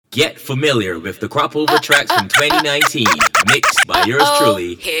Get familiar with the crop over tracks from 2019, mixed by yours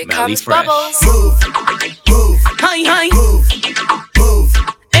truly, Melly Fresh. Move, move, hi, move, move,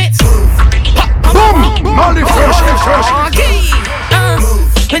 it's boom, Melly Fresh.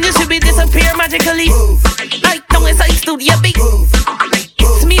 When you should be disappear magically, like no inside studio beat.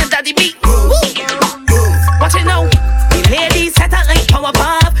 It's me and Daddy B. Watch it now, the ladies set out like power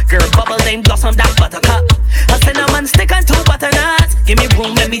pop. Girl bubble then blossom that buttercup. A cinnamon stick and two butternuts. Give me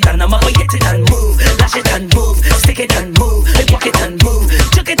room, let me down, I'm up, I hit it and move. Lash it and move, stick it and move. I walk it and move,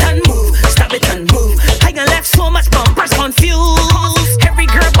 juke it and move. Stab it and move. I got left so much bumpers confused. Every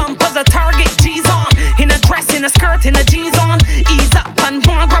girl bumper's a target, G's on. In a dress, in a skirt, in a jeans on. Ease up and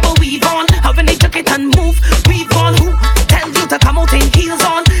one, grab a weave on. How when they juke it and move, weave on. Who tell you to come out in heels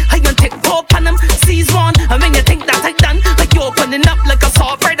on? I can take pop on them, seize one. And when you think that I done, like you opening up like a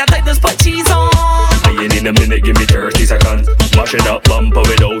soft bread that I just put cheese on. In a minute, give me 30 seconds. Mash it up, bumper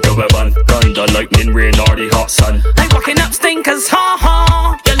without a weapon. Thunder, lightning, rain, or the hot sun. I'm walking up stinkers, ha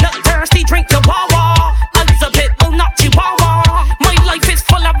ha. You look thirsty, drink the wawa. It's a pit bull, not chihuahua. My life is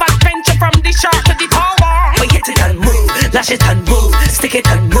full of adventure from the shark to the tower. I hit it and move, lash it and move, stick it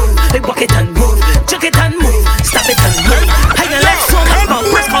and move. I walk it and move, juke it and move, stab it and move. I got left so much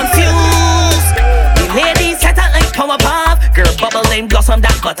bumpers confused. The ladies set out like power pop. Girl bubble name blossom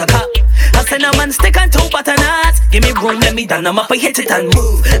that buttercup. A cinnamon stick and two butternuts. Give me room, let me down, I'm up, I hit it and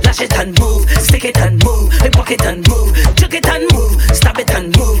move. Lash it and move, stick it and move. I walk it and move, juke it and move, stab it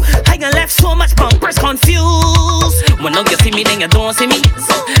and move. I got left so much bumpers confused. When now you see me, then you don't see me.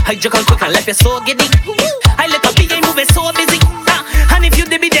 I juke on quick and left you so giddy. I let the big move, it's so busy. And if you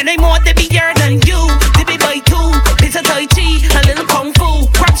dibby, then I'm more dibbier than you. Dibby by two, it's a Tai Chi, a little Kung Fu.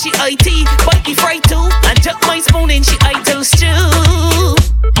 Crap, she IT, bite me fried too. And juke my spoon in, she idle stew.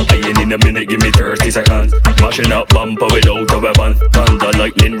 In a minute, give me 30 seconds. Mashing up bumper without a weapon. Thunder,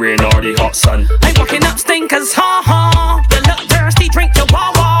 lightning, rain, or the hot sun. I'm walking up stinkers, ha ha. You look thirsty, drink your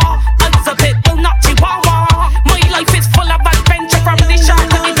wawa. It's a pit bull, not chihuahua. My life is full of adventure from the shark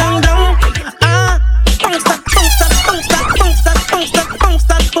to the down. Bounce that, bounce that, bounce that, bounce that, bounce that, bounce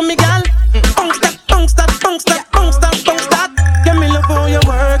that for me, gal. Bounce that, bounce that, bounce that, bounce that, bounce that. Give me love how you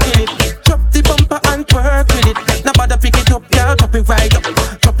working it. Drop the bumper and twerk with it. Now bother pick it up, girl, drop it right up.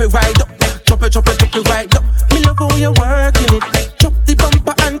 Right up, drop it right up. Me love how you working it. Drop the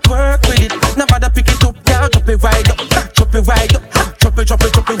bumper and twerk with it. Now bother pick it up, girl. Drop it right up, drop it right up, drop it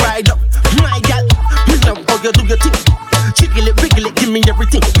right up. My girl, me love how you do your thing. Jiggle it, wiggle it, give me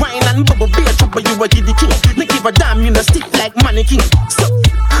everything. Wine and bubble, be a trouble, you a giddy king. They give a damn, you a stiff like mannequin. So,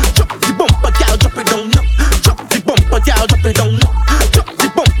 drop the bumper, girl, drop it down low. Drop the bumper, girl, drop it down low. Drop the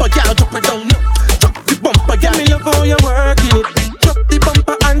bumper, girl, drop it down low. Drop the bumper, girl. Me love how you working it.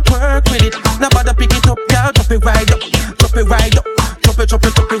 Work with it. Now bother pick it up, girl. Drop it right up. Drop it right up. Drop it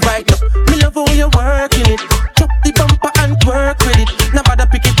right up. Me love how you working it. Drop the bumper and work with it. Now bother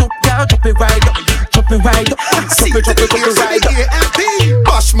pick it up, girl. Drop it right up. Drop it right up. Drop it right up.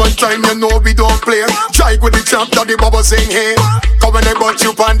 Bashman time, you know we don't play. Strike with the champ, that the bubble sing hey. Come when they bust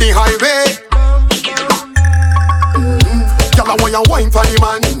you on the highway. Girl, I want you wine for the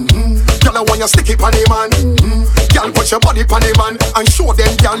man. Girl, I want you stick it on the man. Girl, put your body on the man and show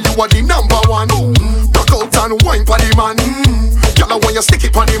them, girl, you are the number one. Rock out and wine for the man. Girl, I want you stick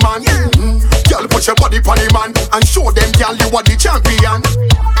it on the man. Girl, put your body on the man and show them, girl, you are the champion.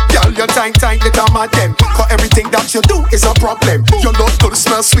 Girl, you're tight, little mad them. Cause everything that you do is a problem. Your look good,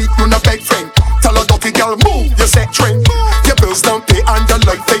 smell sweet, you're not beg friend. Tell a dirty girl, move, you set trend. Your bills don't pay and your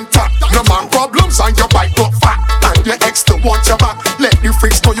life ain't tap. No man problems and your bike got fat. And your ex to watch your back. Let the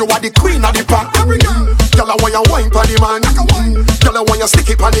freaks know you are the queen of the pack. Girl, I want you wine for the man. Girl, I want you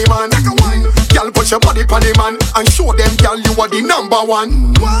stick it for the man. Girl, put your body for the man and show them, girl, you are the number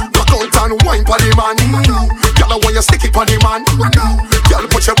one. Rock out and wine for the man. Girl, I want you stick it for the man. Girl,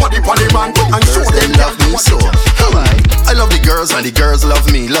 put your body for the man and show them, love me so. I love the girls and the girls love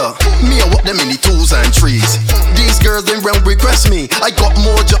me. Look, me I walk them in the 2s and 3s. These girls them round request me. I got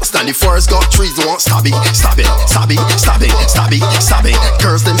more jobs than the forest got trees. They want stab it, stab it, stab it, stab it, stab it, stab it.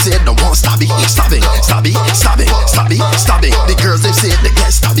 Girls them say they want stab it, stab it, stab it, stab it, stab it, stab it. The girls them say they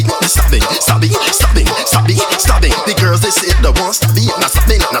get stab it, stab it, stab it, stab it, stab it, stab it. The girls they say they want stab it, na stab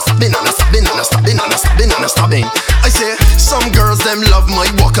it, na stab it, na stab it, na stab it, na stab it, na stab it. I say some girls them love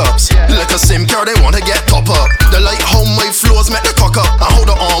my walk-ups. Like a sim car they want to get top up. They like how my flows make the cock up. I hold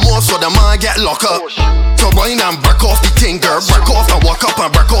the arm off so the man get locked up. To wine and break off the thing, girl. Break off and walk up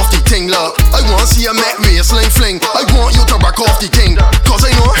and break off the thing, love. I want to see you make me a sling fling. I want you to break off the thing. Cause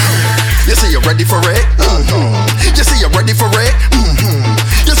I know you say you're ready for it. You say you're ready for it.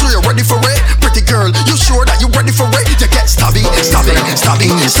 You say you're ready for it. Pretty girl, you sure that you're ready for it? You get stabby, stabby, stabby,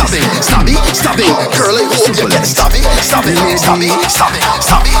 stabby. stop it, stop it, stop it. Girl, I hope you get stop it, stop it, stop it, stop it,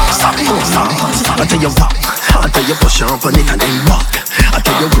 stop it, stop it, stop it. I tell you walk, I tell you push on it and then walk. I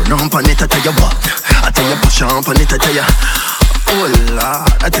tell you run on it, I tell you walk. I tell you push on it, I tell you. Oh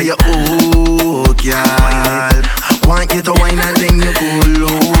Lord, I tell you, oh girl, want you to wine and then you go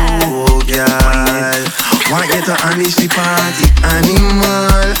low, girl. Want you to unleash the party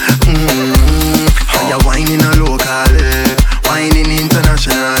animal. How you whining a local, whining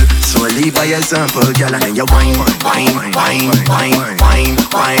international. So leave by example, girl, and then you whine, whine, whine, whine, whine,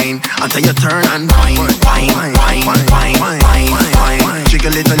 whine. Until you turn and whine, whine, whine, whiine, whiine, whiine.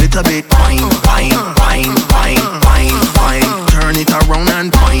 Jiggle it a little bit, whine, whine, whine, whiine, whiine, whiine. Turn it around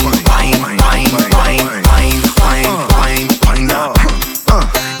and whine, whine, whine, whine, whine, whine, whine, whine.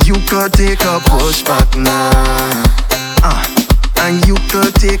 You could take a push back now, and you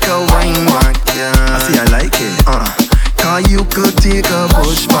could take a wine back, yeah. I see, I like it, cause you could take a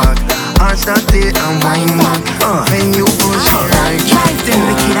push back, arch that day and wine back, when you push right. Drive the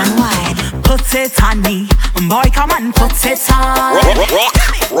wicked and wide, put it on me, boy come on, put it on. Rock,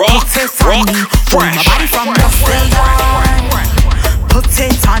 put it on me, hold my body from the floor. Put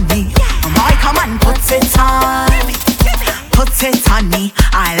it on me, boy come on, put it on. Put it on me,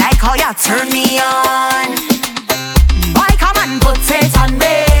 I like how you turn me on. Boy, come and put it on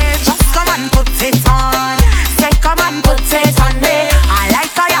me. Just come and put it on. Say, come and put it on me. I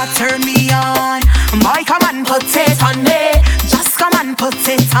like how you turn me on. Boy, come and put it on me. Just come and put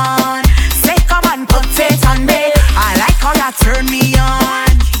it on. Say, come and put it on me. I like how you turn me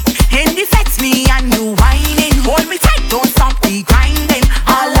on. In the fetch me and you whining. Hold me tight, don't stop me grinding.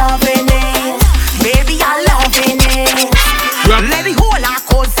 I'm loving it, baby, I'm loving it. Let me hold a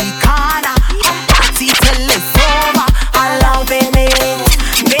cozy corner and party till it's over. I'm loving it,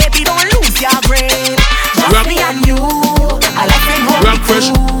 baby, don't lose your brain. Just me and you, I like it how we cruise.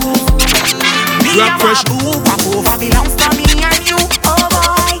 Me and my boo, pop over belongs to me and you. Oh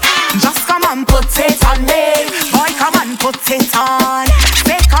boy, just come and put it on me. Boy, come and put it on.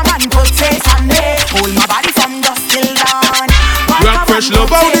 Say, come and put it on me. Hold my body from dusk till dawn. Boy, rock fresh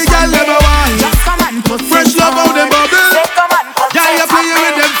love how the girl never wine. Just come and put fresh it love how them bubble. Yeah, you're playing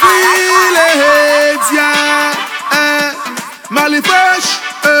with them feelings, yeah. Molly Fresh,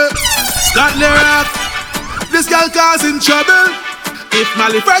 Scotland Rock. This girl causing trouble. If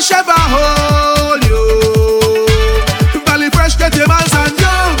Molly Fresh ever hold you, if Molly Fresh get your hands on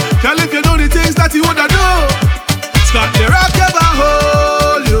you, girl, if you know the things that you wanna do. Scotland Rock ever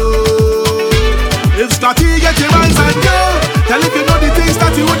hold you. If Scotty get your hands on you, girl, if you know the things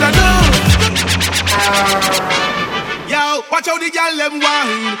that you wanna do. Yo, watch how the girl them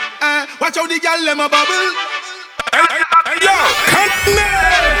wine, watch how the girl them a bubble. Yo, come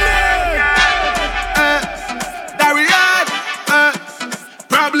Darian,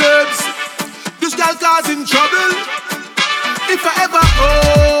 problems. This girl causing trouble. If I ever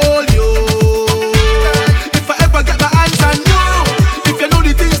hold you, if I ever get my hands on you, if you know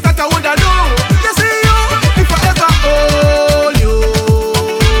the things that I wanna do, you see you. If I ever hold you,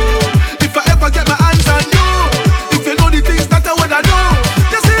 if I ever get my hands on you.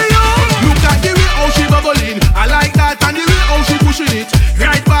 I like that and the way how she pushing it.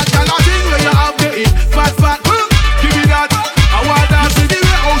 Right back to Latin where you have the it. Fat, give me that. I want that. See the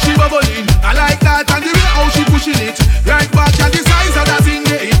way how she bubbling. I like that and the way how she pushing it. Right back to the size of that thing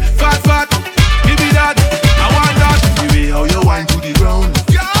the it. Fat, give me that. I want that. The way how you wind to the ground.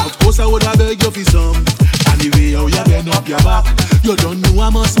 Of course I would have beg you for some. And the way how you bend up your back. You don't know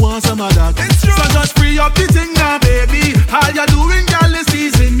I must want some of that. So just free up the thing now, baby. All you doing, girl, is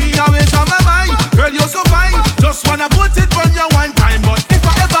teasing me away from my mind. Girl, you're so fine. Just wanna put it on you one time. But if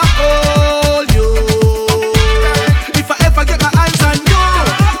I ever hold you, if I ever get my hands on you,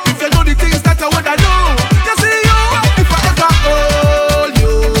 if you know the things that I wanna do, you see you. If I ever hold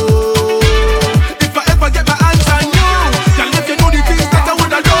you, if I ever get my hands on you, girl, if you know the things that I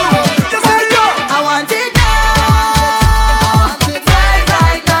wanna do, you see you. I want it now,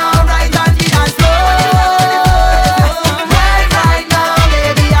 right now, right on the dance floor. Right now,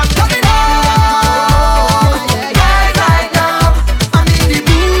 baby, I'm coming home. Right now, I'm in the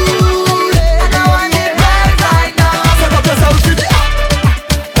mood, and I want it right now. Set up yourself to the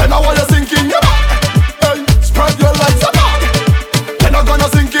then I wanna sink in your back. Hey, spread your legs apart. Then I'm gonna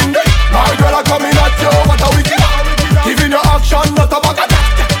sink in there. My girl are coming at you, what a wicked. Giving your action, not a back attack.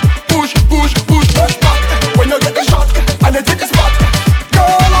 Push back. When you get the shot, and you take the spot. Girl,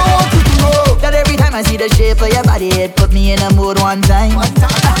 I want you to know that every time I see the shape of your body, it put me in a mood one time.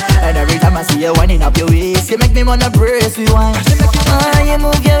 And every time I see you winding up your waist, you make me wanna brace rewind. You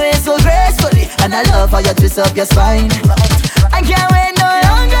move your waist so gracefully, and I love how you twist up your spine. I can't wait no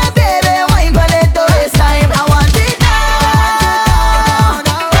longer.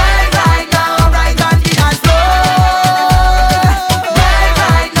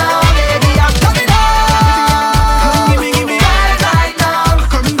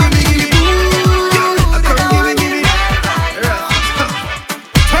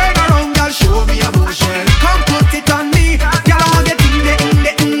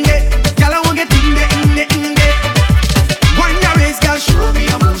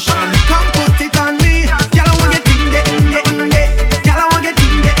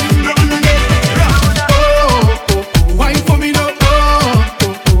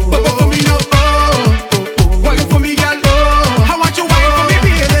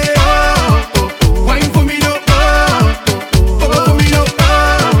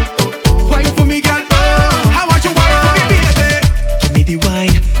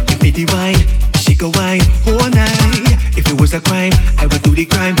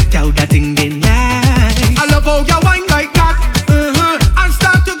 Girl, that thing been nice. I love how you wine like that. And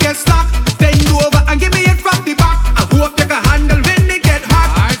start to get stuck. Bend over and give me it from the back. I hope you can handle when it get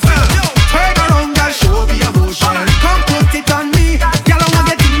hot. Turn around, girl, show me emotion. Come put it on me. Girl, I want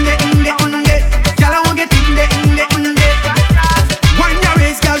get in the. Girl, I want get in the. When you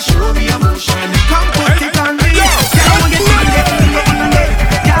raise, girl, show me emotion. Come put it on me. Girl, I want get in the.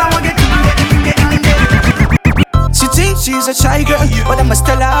 Girl, I want get in the. She thinks she's a shy girl, but I'm a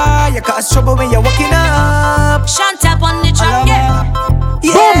Stella. You cause trouble when you're walking up. Shantap on the track, yeah.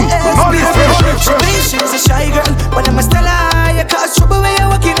 Yes, she thinks she's a shy girl, but I'm a Stella. You cause trouble when you're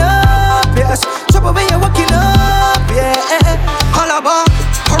walking up. Yes, trouble when you're walking up. Yeah, all about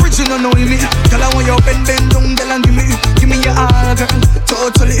original knowing me. Tell her when you bend down, girl, and give me your all, girl.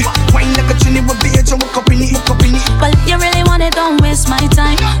 Totally, wine like a trinity with beach and walk up in it. Well, if you really want it, don't waste my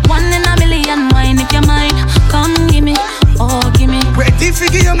time. 1 in a million, wine if you're mine. Come give me, oh give me. Ready for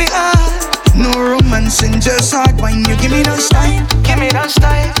give me all. No romancing, just hard wine. You give me that style, give me that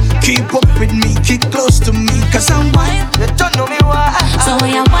style. Keep up with me, keep close to me, cause I'm wine. You don't know me why. So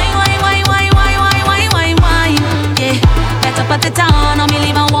yeah, wine. Yeah, better put the town on me,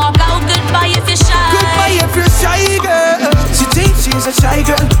 leave and walk out. Goodbye if you're shy. Goodbye if you're shy, girl. She thinks she's a shy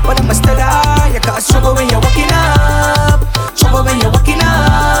girl, but I'm a Stella. You cause trouble when you're walking up. Trouble when you're walking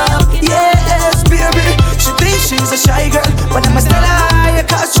up. Yes, baby. She thinks she's a shy girl, but I'm a Stella. You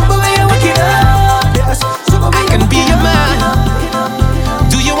cause trouble when you're walking up. Yes, trouble when you're walking up. I can be your man.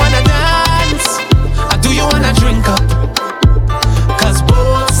 Do you wanna dance? Or do you wanna drink up? Cause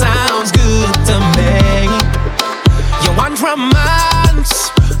both sounds good to me. You want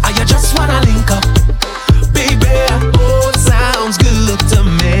romance, or you just wanna link up? Baby, both sounds good to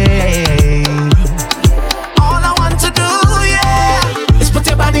me. All I want to do, yeah, is put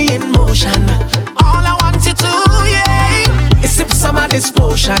your body in motion. All I want you to, yeah, is sip some of this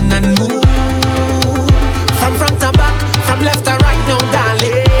potion and move from front to back, from left to right, no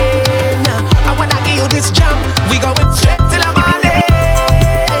darling. I wanna give you this jam, we going straight till the morning.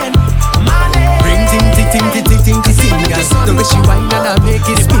 Bring ting, the way she whine and I make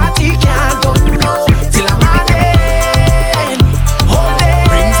it spin. Party can't go no till I'm morning. Hold it.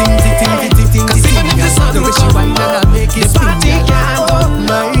 Bring ting, the way she whine and I make it spin. Party can't go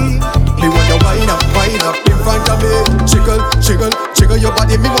no. Me want you wind up in front of me. Jiggle your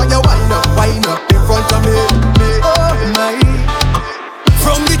body. Me want you wind up in front of me. Oh my.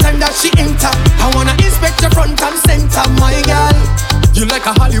 From the time that she enter, I wanna inspect your front and center, my girl. You like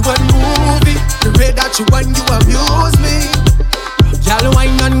a Hollywood movie. The way that you whine, you amuse me. Girl,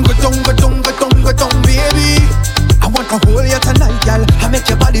 wine and go down, baby. I want to hold you tonight, girl. I make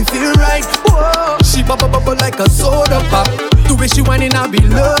your body feel right. Whoa. She bubble like a soda pop. The way she whining, I be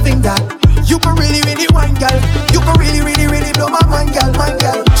loving that. You can really wine, girl. You can really blow my mind, girl,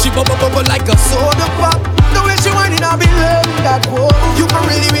 She bubble like a soda pop. The way she whining, I be loving that. Whoa. You can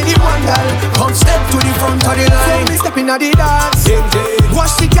really wine, girl. Come step to the front of the line. So me step in at the dance.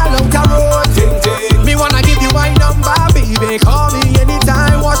 Watch the girl out the road. Me wanna give you my number, baby. Call me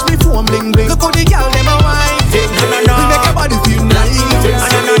anytime. Watch me phone bling. Look how the girl them a wine. We make your body feel nice.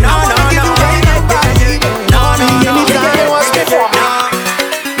 I wanna give you my number, baby. Call me anytime. Watch me phone bling.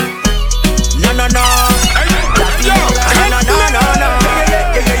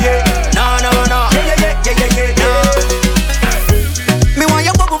 Me want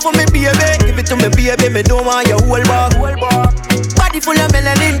you bubble for me, baby. Give it to me, baby. Me don't want your whole bar. Body full of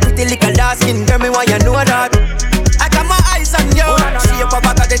melanin, pretty little dark skin, girl. Me want you know that. I got my eyes on you. See your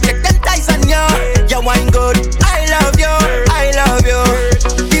papa got the check them ties on you. You wine good. I love you.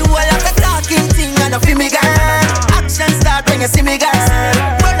 You are like a talking thing and a feel me, girl. Action start when you see me, girl.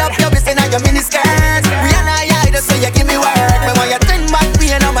 Run up your waist and your mini skirt. Rihanna, yeah, so you give me word. Me want you turn back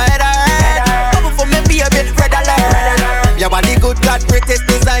pain on my head. Bubble for me, baby, red alert. Your body good, got greatest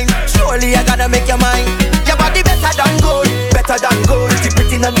design. Surely I gotta make your mind. Your body better than gold.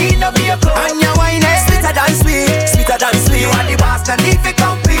 Pretty no need no vehicle. And your wine is sweeter than sweet. You are the boss, no need to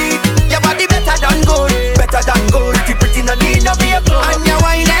compete. Your body better than gold. Pretty no need no vehicle. And your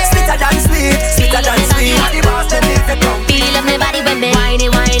wine is sweeter than sweet. You are the boss, no need to compete. Feel up my body when me whiny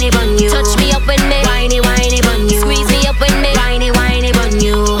bun you. Touch me up when me whiny bun you. Squeeze me up when me whiny bun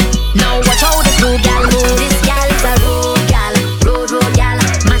you. Now watch how this rude gal move. This gal is a rude gal.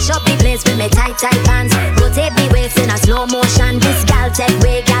 Mash up the place with me tight pants. Rotate the waist in a slow motion. This gal take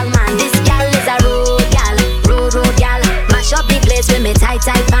way, gal man. This gal is a road gal. Mash up the place with me tight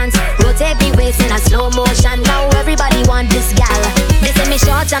pants. Rotate the waist in a slow motion. Now everybody want this gal. They say me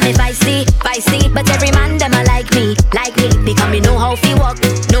short and me feisty. But every man them a like me. Because me know how fi walk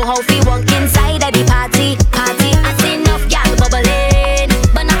inside of the party. I see enough gal bubbling,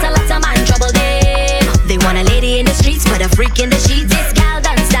 but not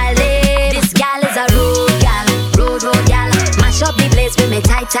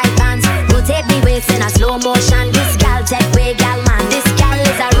tight pants. Rotate me waist in a slow motion. This gal take way gal man. This gal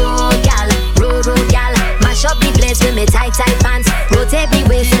is a road gal, road gal. Mash up the place with me tight pants. Rotate me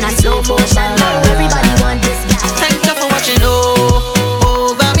waist in a slow motion. Now everybody want this gal. Thank you for watching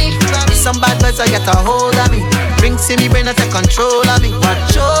over me. Some bad boys I get a hold of me. Drinks in me brain I take control of me.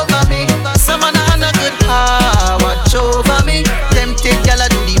 Watch over me. Some man on a good heart. Watch over me. Tempted gal I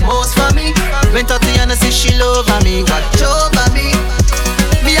do the most for me. When Tatiana say she love me. Watch over me.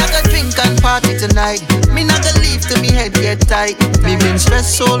 Me I got drink and party tonight. Me not gonna leave till me head get tight. Me been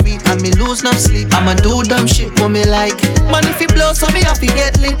stressed all week and me lose no sleep. I'ma do dumb shit for me like. Man if it blows so me have to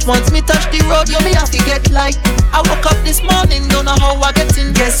get lit. Once me touch the road, yo me have to get light. I woke up this morning, don't know how I get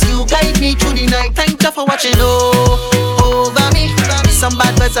in. Guess you guide me through the night. Thank you for watching over me. Some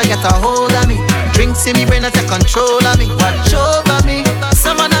bad boys I get a hold of me. Drinks in me brain I take control of me. Watch over me.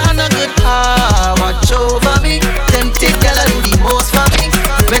 Some man on a good heart. Watch over me. Tempted girl I do the most for me.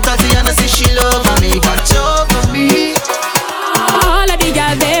 When Tatiana say she love me. Watch over me. All of the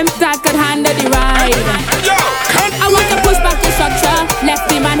girls them that could handle the ride. I want to push back your structure. Left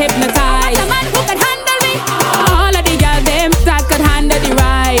the man hypnotized. A man who can handle me. All of the girls them that could handle the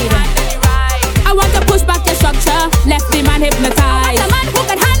ride. I want to push back your structure. Left the man hypnotized. A man who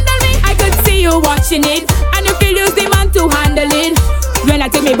can handle me. I could see you watching it, and you feel use the man to handle it. When I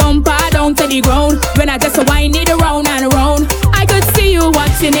take me bumper down to the ground, when I just wind it around and around, I could see you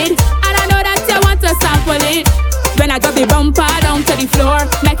watching it, and I know that you want to sample it. When I drop the bumper down to the floor,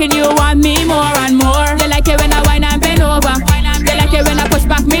 making you want me more and more. You like it when I whine and bend over. You like it when I push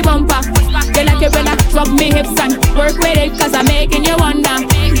back me bumper. You like it when I drop me hips and work with it, cause I'm making you wonder.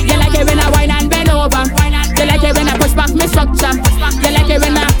 You like it when I whine and bend over. You like it when I push back me structure. You like it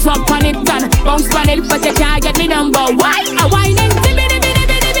when I drop on it and bounce on it, but you can't get me number. Why? I whine and dibby dibby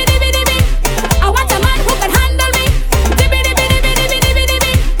dibby dibby dibby dibby. I want a man who can handle me. Dibby dibby dibby dibby dibby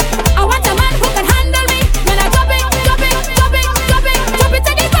dibby. I want a man who can handle me. When I drop it, drop it, drop it, drop it, drop it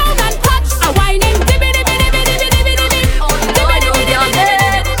to the ground and touch. I whine and dibby dibby dibby dibby dibby dibby. Dibby dibby dibby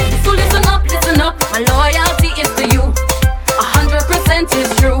dibby. So listen up, my loyalty is to you. 100% is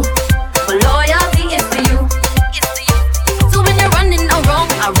true. My loyalty is to you. So when you're running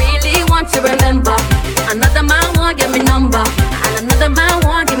around, I really want to remember. Another man won't give me number, and another man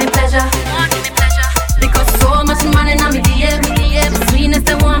won't give me pleasure. Because so much money on me DM, sweetness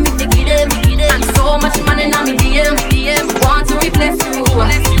they want me to give them, and so much money on me DM, want to replace you.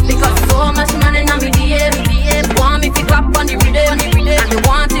 Because so much money on me DM, want me to clap on the rhythm, and they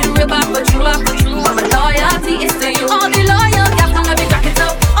want it real back for true. But my loyalty is to you. All the loyal gas come let me crack it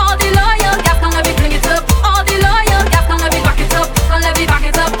up. All the loyal gas come let me clean it up. All the loyal gas come let me back it up. Come let me back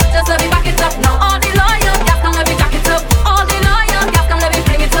it up, just let me back it up now. All the loyal gas come let me jack it up. All the loyal gas come let me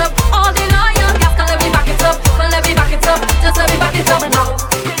clean it up. All the loyal gas come let me back it up. Come let me back it up, just let me back it up now.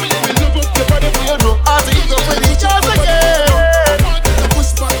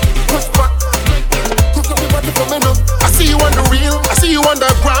 I see you on the reel, I see you on the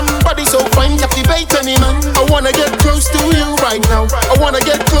gram. Body so fine, captivate any man. I wanna get close to you right now. I wanna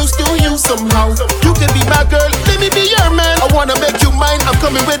get close to you somehow. You can be my girl, let me be your man. I wanna make you mine, I'm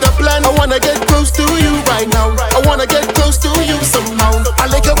coming with a plan. I wanna get close to you right now. I wanna get close to you somehow. I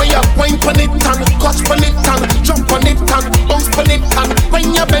like the way you wine pon it and catch pon it and jump on it and bounce pon it and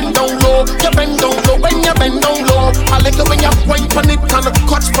when you bend down low, you bend down low. When you bend down low, I like the way you wine pon it and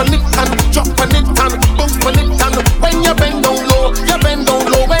catch pon it and jump on it and bounce pon it and when you bend down low, you bend down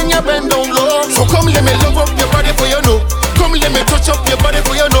low. When you bend down low, so come let me love up your body for you know. Come let me touch up your body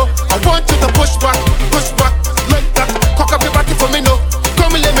for you know. I want you to push back like that. Cock up your body for me know.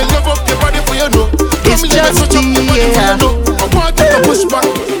 Come let me love up your body for you know. Come let me touch up your body for you know. I want you to push back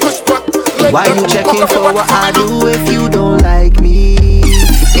like Why that. you checking Cock up for your what body I for me do know. if you don't like me?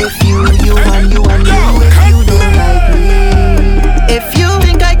 If you and you if you don't like me? If you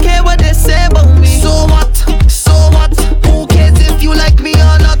think I care what they say about me, so what? Who cares if you like me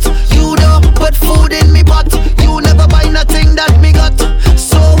or not? You don't put food in me pot. You never buy nothing that me got.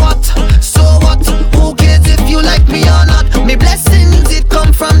 So what? Who cares if you like me or not? Me blessings it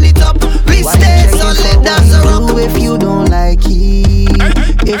come from the top. We stay solid as a rock. If you don't like it,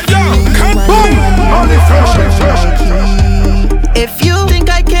 if you if you think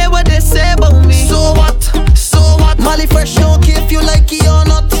I care what they say about me, so what? Molly Fresh don't care if you like it or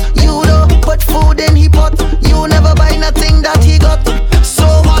not. You don't put food in he pot. You never buy nothing that he got. So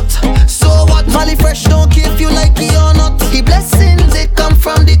what? Molly Fresh don't care if you like it or not. The blessings it come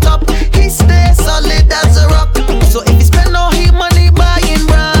from the top. He stay solid as a rock. So if he spend all his money buying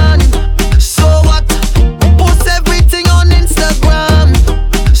brand, so what? Post everything on Instagram.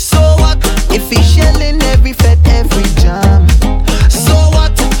 So what? If he shelling every fed, every jam, so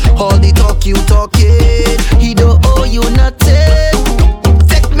what?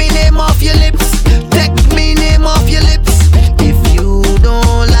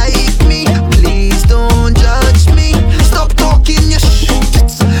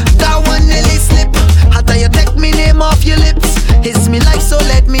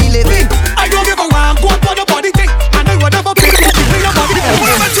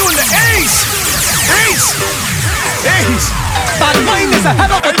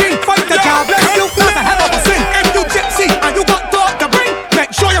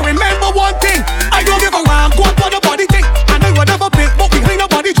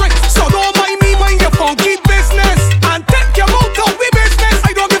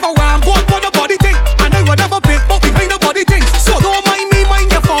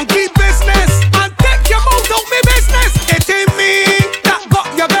 funky business and take your mouth out me business. It ain't me that got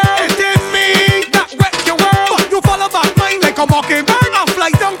your girl. It ain't me that wreck your world. But you follow back mine like a mockingbird. I fly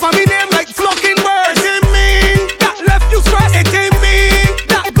down for me name like flocking birds. It ain't me that left you stressed. It ain't me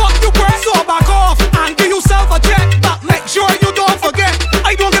that got you pressed. So back off and give yourself a check. But make sure you don't forget,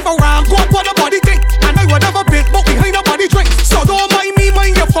 I don't give a ramp. Go up on the body thing, and I would never bit, but behind the body drink. So don't mind me,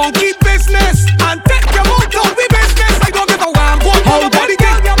 mind your funky business and take your mouth out me business. I don't give a ramp. Go up on the body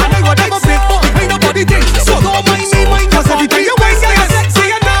thing, and I would never bit, but behind the body thing. So don't mind me, mind your funky business. See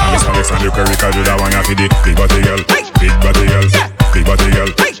you now. Miss Alexander Curry, cause you that one have to the big body girl, big body girl, big body girl,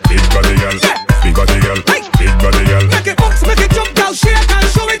 big body girl, big body girl, big body girl. Make it bounce, make it jump down, shake and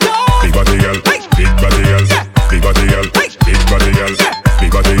show it off. Big body girl, big body girl, big body girl, big body girl,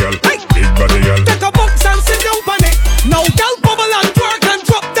 big body girl, big body girl. Take a bounce and sit down on it. Now girl bubble and twerk and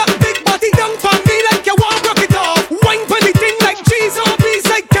drop that big body down for me like you want rock it off. Wine for the thing like cheese on peas.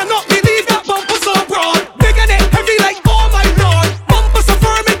 I cannot believe that bumper so broad. Big and it heavy like oh my lord. Bumper so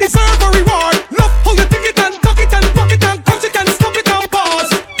firm it deserve a reward. Love how you take it and tuck it and rock it and crush it and stop it and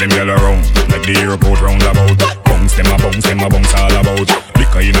pause. Them girl around like the airport roundabout. Bounce them a bounce all about.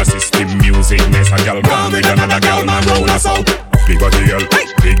 Liquor in a system, music, mess a girl gone with another girl man roll us out. Big body girl,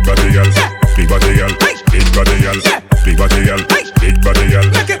 big body girl, big body girl, big body girl, big body girl, big body girl.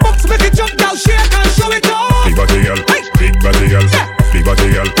 Make it bounce, make it jump down, shake and show it off. Big body girl, big body girl, big body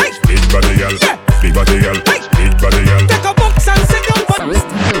girl, big body girl, big body girl, big body girl. Take a bounce and sit down on it.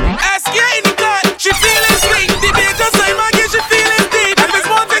 Ask you any God, she feeling sweet. The baker say Maggie, she feeling deep. And there's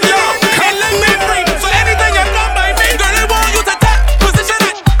one thing you can't let me free. So anything you come by me, girl, I want you to take position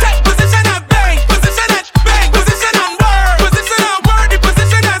and bang, position and bang, position and word, position and word, the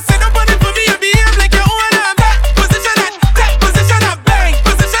position and sit up on it for me and behave like you own and back. Position and take position and bang,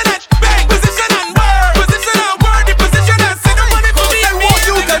 position and bang, position and word, position and word, the position and sit up on it for me and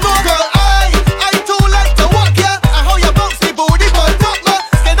behave like you own. Girl, I too like to walk ya. I how you bounce the booty but top ma.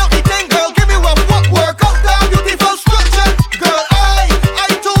 Skin up the thing, girl, give me one work out that beautiful structure. Girl, I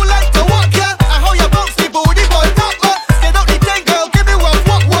too like to walk ya. I how you bounce the booty but top ma. Skin up the thing, girl, give me one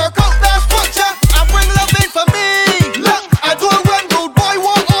work out that structure. I bring love in for me. Look, I do it when rude boy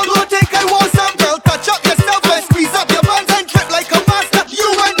want all who think I want some. Girl, touch up yourself and squeeze up your buns and trip like a master. You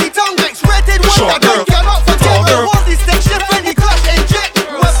and the tongue X-rated one that I cannot forget. Girl, hold the stick shift when the clutch inject.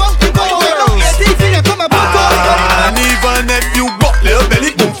 We're bounty boy, we're not your TV, you come about And even if you rock little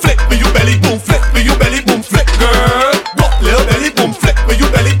belly boom flick, with you belly boom flick, with you belly boom flick, girl. Rock little belly boom flick, with you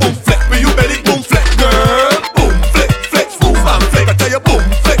belly boom flick, with you belly boom flick, girl. Boom flick, flick, boom and flick. I tell you boom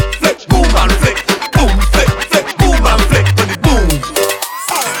flick, flick, boom and flick, boom flick, flick, boom and flick, when it boom.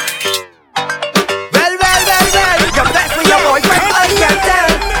 Well, you're best with your boyfriend, I can tell.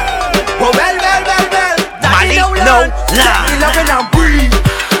 Well, Daddy no lie. Take me loving and breathe.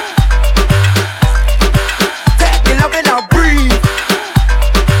 Take me loving and breathe.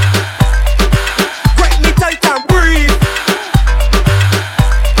 Grip me tight and breathe.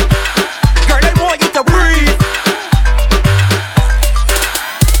 Girl, I want you to breathe.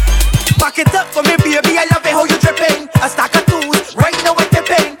 Back it up for me, baby, I love it how you dripping. A stack of tools, right now I'm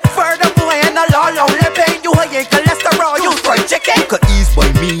tipping. Furthermore, and a lot of living. You high in cholesterol, you fried chicken. You could ease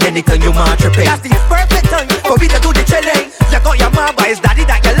by me anytime you mind tripping. That's the perfect time for me to do the chilling. You got your man by his daddy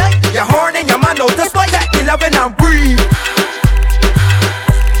that you like. Your horn and your man out to spite. Take me loving and breathe.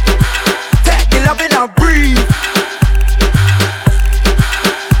 Take me loving and breathe.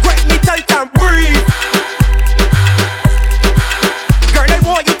 Grip me tight and breathe. Girl, I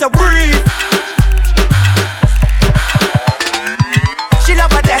want you to breathe. She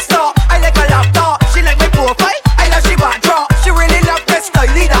love a desktop, I like a laptop. She like my profile, I love she want drop. She really love the style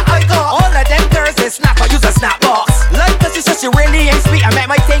that I got. All of them girls is snap, I use a snap box. Like cause she says she really ain't sweet. I make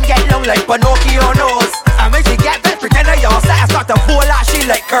my thing get long like Pinocchio nose. And when she get back, pretend I y'all say I start to bowl out. She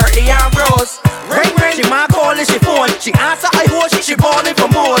like Curly Ambrose. Ring ring, she my call and she phone. She answer, I hold, she ballin' for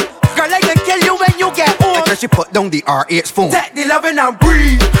more. Girl, I can kill you when you get home. Because she put down the RH phone. Take the loving and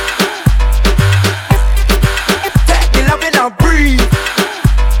breathe. Take the loving and breathe.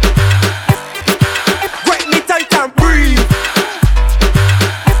 Grip me tight and breathe.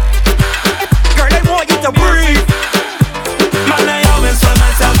 Girl, I want you to breathe. Man, I always find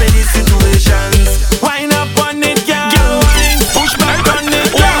myself in these situations. Wind up on it, girl. Push back on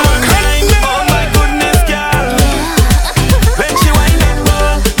it, girl. Oh my goodness, girl. When she wind and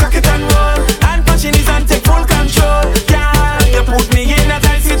roll, cock it and roll, and push it and take full control, girl. You put me in a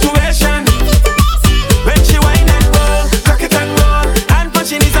tight situation. When she wind and roll, cock it and roll.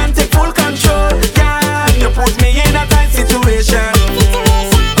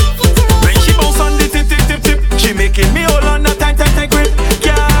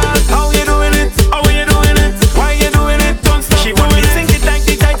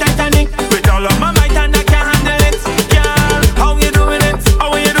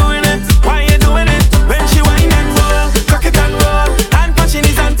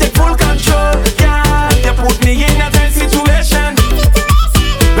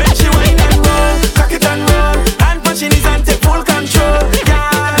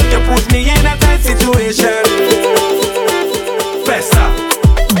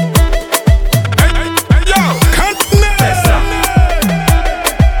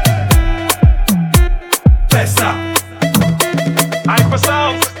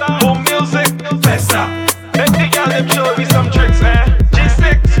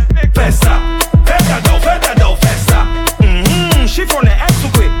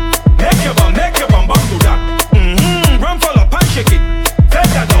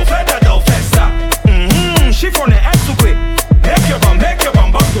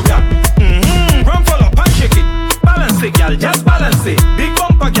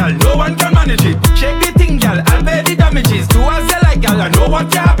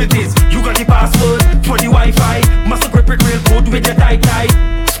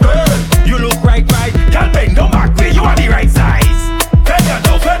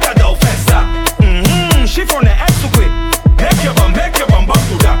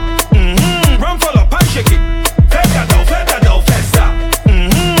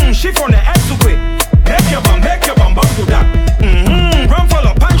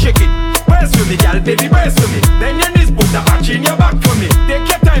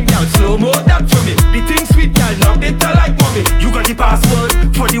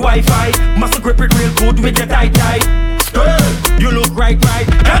 for the Wi-Fi. Must grip it real good with your tight. Girl, you look right.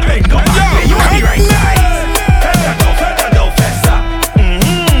 Can't bend no back, you on the right side. Feta down, festa.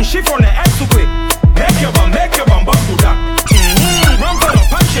 She from the head to quick. Make your bum bump to that. Rump it up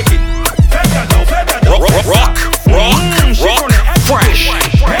and shake it. Feta down, rock, fresh.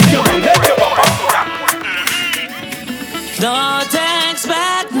 Make your bum bump to that. Don't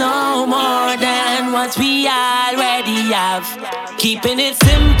expect no more than what we already have. Keeping it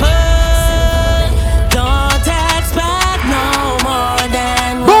simple. Don't expect no more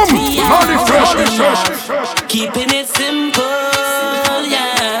than what we already have. Keeping it simple,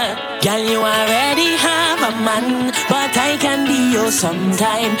 yeah. Girl, you already have a man, but I can be yours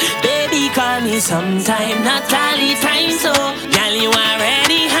sometime. Baby, call me sometime, not all the time. So, girl, you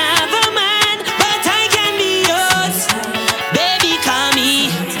already have a man, but I can be yours. Baby, call me,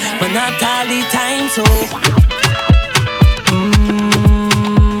 but not all the time. So,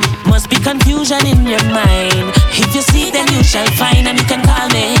 must be confusion in your mind. If you see, then you shall find, and you can call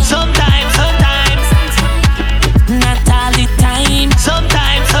me sometimes, not all the time.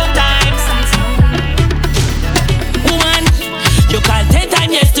 Sometimes. One, you call 10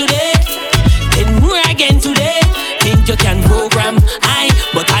 times yesterday, 10 more again today. Think you can program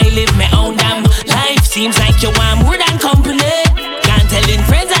but I live my own damn life. Seems like you want more than company. Can't tell in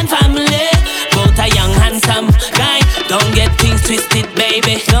friends and family about a young handsome guy. Don't get things twisted,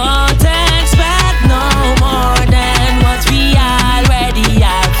 baby. Don't expect no more than what we already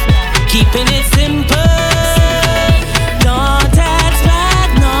have. Keeping it simple. Don't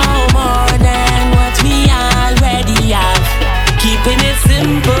expect no more than what we already have. Keeping it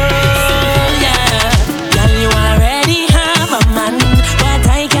simple, yeah. Girl, you already have a man, but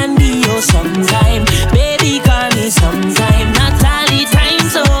I can be yours sometime. Baby, call me sometime, not all the time.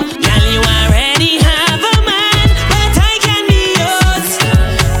 So, girl, you already have a man, but I can be yours.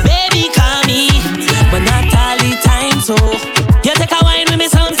 Baby, call me, but not all the time. So, you take a wine with me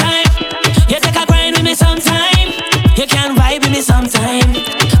sometime. You take a grind with me sometime. You can vibe with me sometime,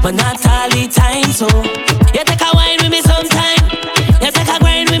 but not all the time. So, you take a wine with me sometime. You take a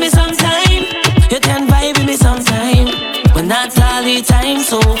grind with me sometime. You can vibe with me sometime, but not all the time.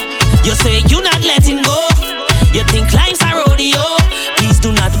 So, you say you not letting go. You think life's a rodeo. Please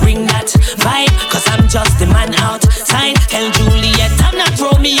do not bring that vibe, cause I'm just the man outside. Tell Juliet I'm not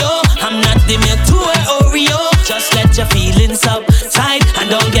Romeo. I'm not the milk to her Oreo. Just let your feelings subside and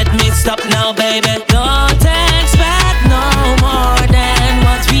don't get mixed up now, baby. Don't expect no more than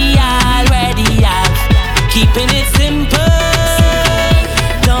what we already have. Keeping it simple.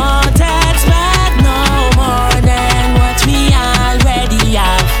 Don't expect no more than what we already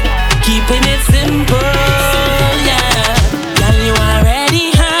have. Keeping it simple, yeah. Girl, you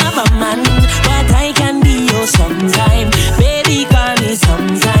already have a man, but I can be yours sometime. Baby, call me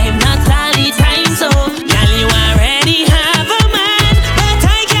sometime, not all the time. So, girl, you already have a man, but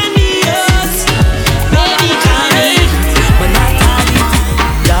I can be yours. Baby, call me, but not all the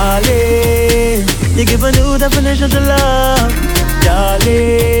time. Darling, you give a new definition to love.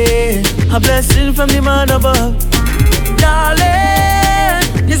 Darling, a blessing from the man above. Darling,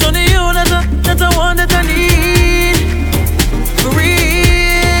 it's only you that's the one that I need. For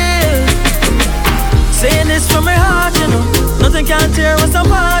real. Saying this from my heart, you know. Nothing can tear us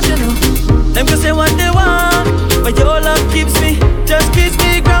apart, you know. Them can say what they want, but your love keeps me, just keeps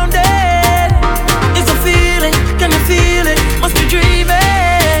me grounded. It's a feeling, can you feel it? Must be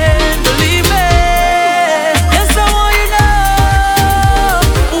dreaming, believe me. Yes, I want you know.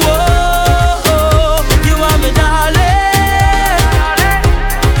 Whoa, you are my darling.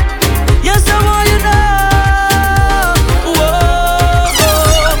 Yes, I want you know. Whoa,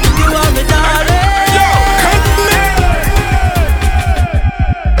 you are my darling.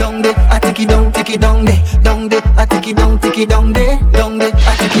 Down there, I take it down, take it down there. Down there, I take it down, take it down there. Down there,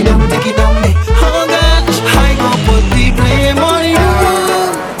 I take it down, take it down there. Oh gosh, I gon' put the blame on you,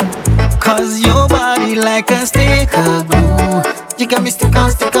 cause your body like a stick of glue. You got me stick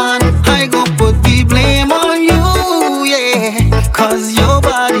on. I gon' put the blame on you, yeah, cause your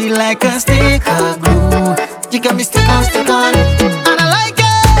body like a stick of glue. You got me stick on. And I like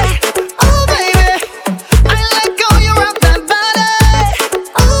it, oh baby. I like how you rock that body.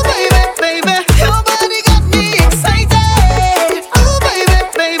 Oh baby, your body got me excited. Oh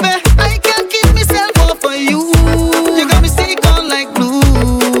baby, I can't keep myself off of you. You got me stick on like glue.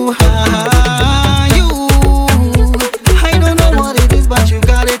 You, I don't know what it is, but you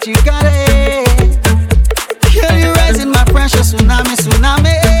got it. Girl, you're rising my pressure, tsunami.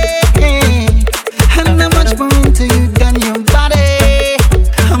 And I'm much more into you than your body.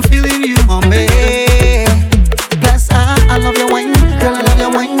 I'm feeling you on me. Plus, I love your wine, girl, I love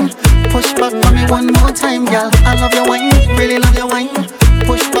your wine. wine. Push back for me one more time, girl. I love your wine, really love your wine.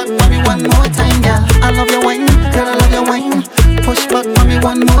 Push back for me one more time, girl. I love your wine, girl, I love your wine. Push back for me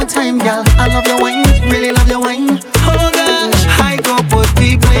one more time, girl. I love your wine, really love your wine. Oh gosh, I go put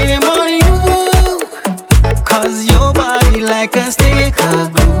the blame on you, 'cause your body like a stick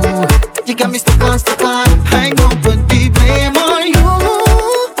of glue. You got me stuck on. I go put the blame on you,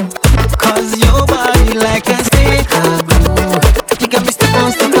 'cause your body like a stick of glue. You got me stuck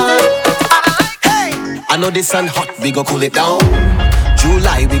on. Hey, I know this sun hot, we go cool it down.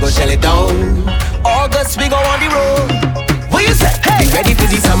 July, we go gel it down. August, we go on the road. What you say? Hey, be ready for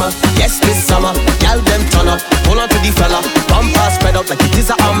the summer. Yes, this summer. Gal, them turn up. Hold on to the fella. Bumper spread out like it is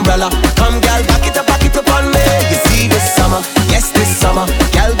an umbrella. Come, gal, back it up on me. You see this summer. Yes, this summer.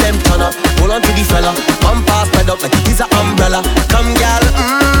 Gal, them turn up. Hold on to the fella. Bumper spread out like it is an umbrella. Come, gal,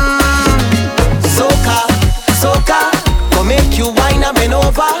 soca, go make you wine and bend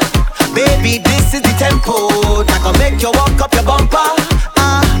over. Baby, this is the tempo that can make you walk up your bumper.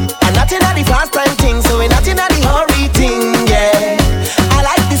 And not in the fast time thing, so we're not in the hurry thing, yeah. I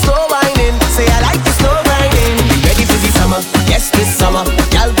like the slow whining, say I like the slow whining. Be ready for the summer, yes this summer.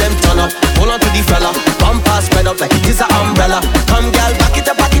 Gal them turn up, hold on to the fella. Bumper spread out like it is an umbrella. Come gal, back it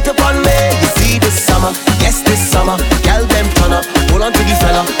up on me. You see this summer, yes this summer. Gal them turn up, hold on to the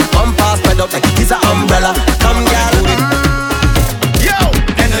fella. Bumper spread out like it is an umbrella. Come gal.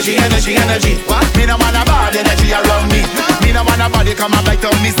 Energy. What? Me no want a bad energy around me. Me no want a body come up like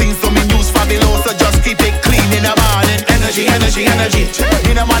tell me sing so me news fabulous. So just keep it clean in the morning. Energy.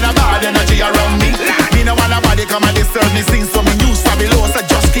 Me no want a bad energy around me. Me no want a body come and disturb me sing so me news fabulous. So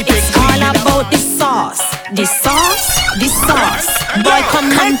just keep it clean. It's all about the sauce. Boy,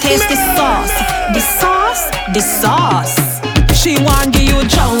 come and taste the sauce. She want give you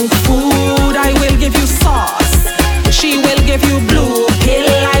junk food, I will give you sauce. She will give you blue pill,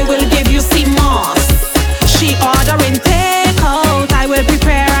 I will give you sea moss. She ordering takeout, I will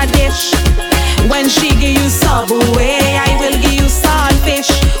prepare a dish. When she give you Subway, I will give you saltfish.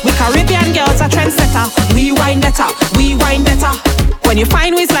 We Caribbean girls are trendsetter. We wine better. When you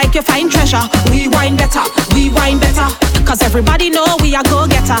find ways like you find treasure, we wine better. 'Cause everybody know we are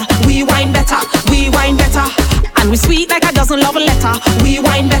go-getter. We wine better. And we sweet like a dozen love letter. We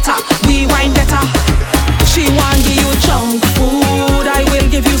wine better. She want give you junk food, I will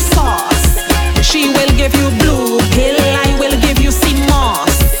give you sauce. She will give you blue pill, I will give you sea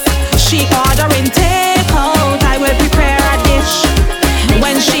moss. She ordering takeout, I will prepare a dish.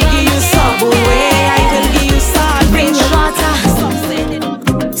 When she give you Subway, I will give you saltfish.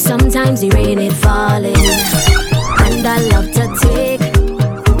 Sometimes the rain is falling, and I love to take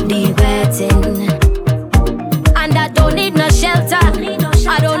the wetting. And I don't need no shelter,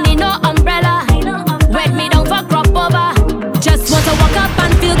 I don't need no umbrella. Wet me down for crop over. Just want to walk up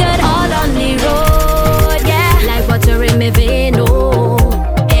and feel good all on the road, yeah. Like water in my vein, oh.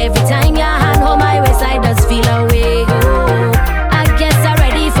 Every time your hand hold my waist, I just feel away, oh. I guess I'm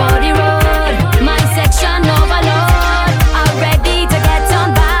ready for the road. My section overload. I'm ready to get on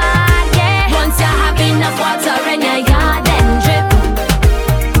bad, yeah. Once you have enough water in your yard, then drip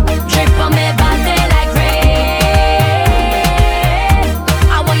on me body like rain.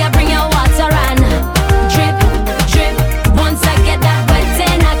 I want you bring your water and drip. Once I get that wet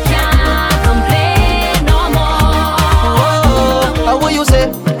in, I can't complain no more. What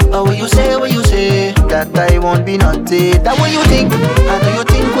you say? That I won't be naughty. That what you think? How do you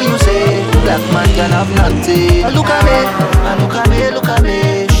think what you say? Black man can have nothing. Look at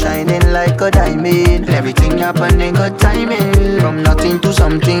me, shining like a diamond. Everything happening good timing. From nothing to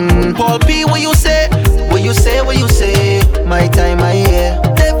something. Paul P, what you say? My time, my year.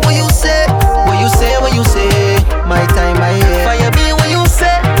 Dave, what you say? My time, my year. Fire B, what you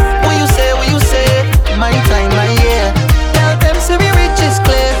say? My time, my year. Tell them say we rich is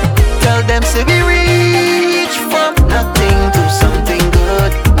clear. Tell them say we reach from nothing to something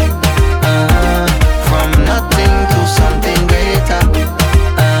good. From nothing to something greater.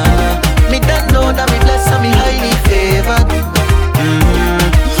 Me don't know that me blessed and me highly favored.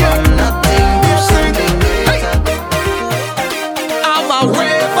 From nothing to something greater. I'm a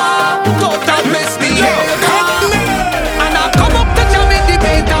raver, don't that misbehavior. And I come up to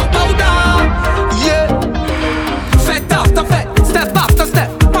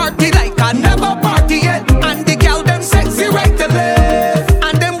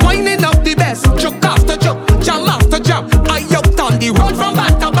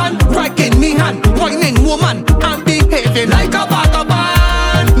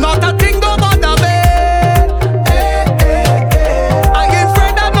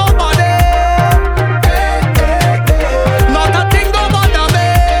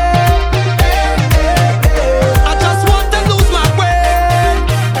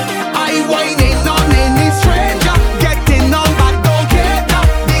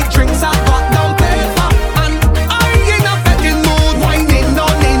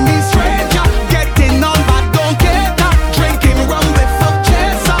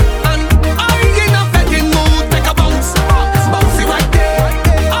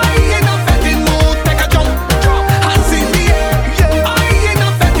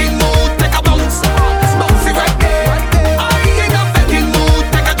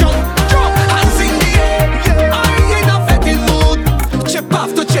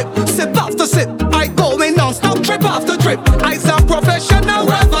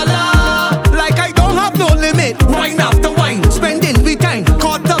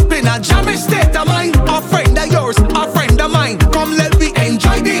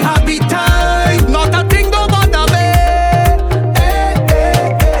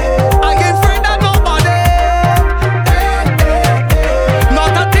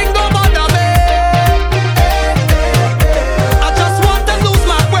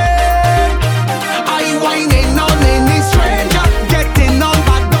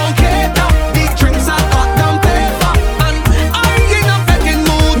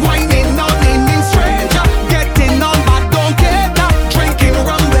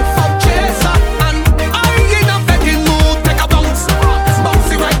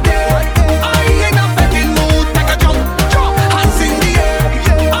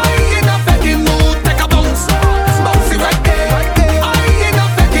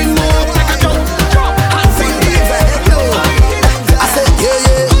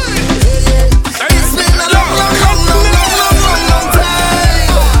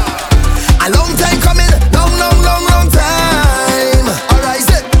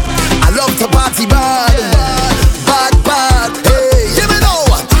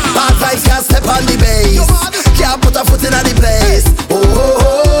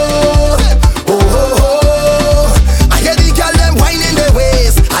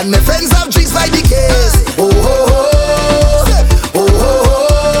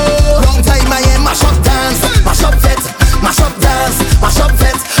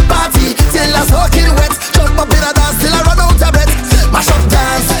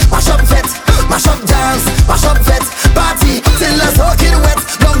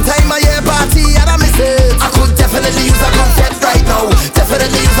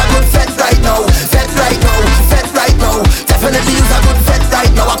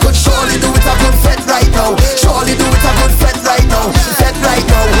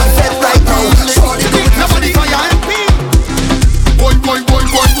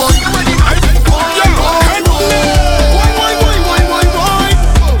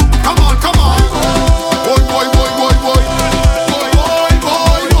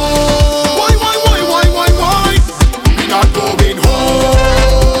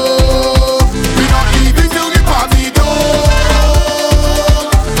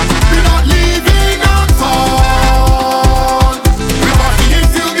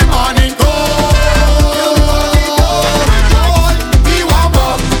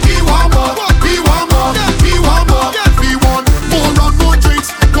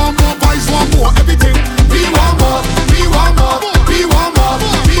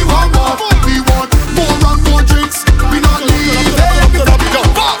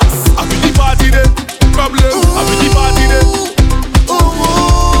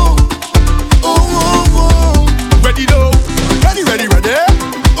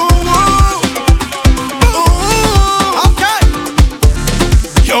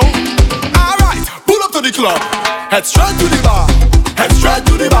Head straight to the bar. Head straight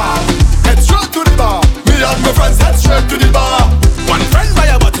to the bar. Head straight to the bar. Me and my friends head straight to the bar. One friend buy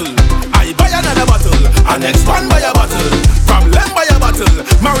a bottle, I buy another bottle, and next one buy a bottle. Problem buy a bottle,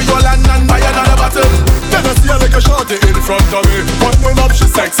 Mario Landon buy another bottle. Then I see a like a shorty in front of me, pointing up she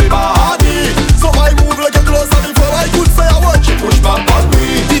sexy body. So I move like a closer before I could say a word. She push back on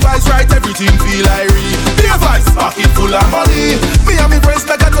me. Device right, everything feel irie. Device pocket full of money. Me and me friends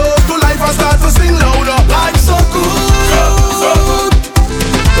make a toast to life and start to sing louder. Life so good, so good.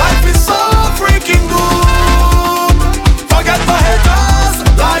 Life is so freaking good. Forget my haters.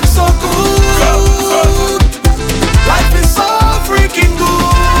 Life so good, so good. Life is so freaking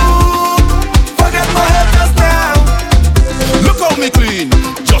good. Forget my haters now. Look how me clean.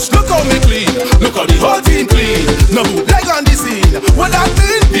 Just look how me clean. Look how the whole team clean. No bootleg on the scene. What that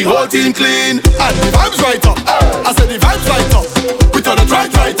mean? The whole team clean. And the vibes right up. I said the vibes right up. We turn it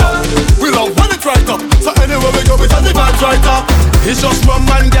right up. We love when it's right up. So anywhere we go, we turn the vibes right up. It's just one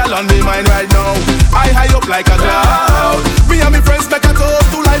man girl on me mind right now. I high up like a cloud. Me and me friends make a toast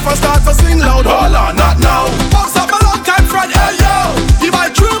to life and start to sing loud. Hold on, not now. Bounce up a long time friend, hey yo. You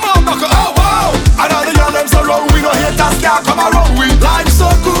might dream on buckle, oh wow. And all the young them so wrong, we no haters can't come around. We life so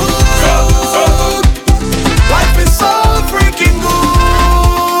good, so good. Life is so freaking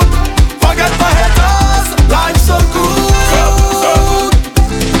good. Forget my haters. Life so good, so good.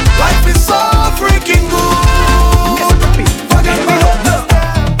 Life is so freaking good. Forget my haters.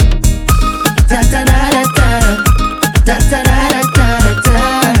 Da da da da da da da da da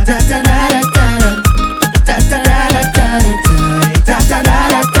da da da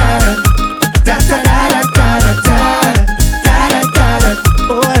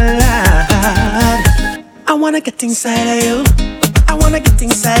I wanna get inside of you. I wanna get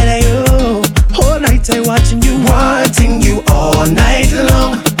inside of you. Whole night I watching you, wanting you all night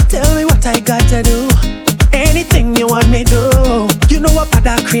long. Tell me what I gotta do. Anything you want me do. You know about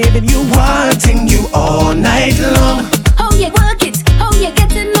that craving you, wanting you all night long. Oh yeah, work it. Oh yeah,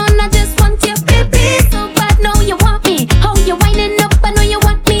 getting on. I just want you, baby. So bad, know you want me. Oh, you winding up. I know you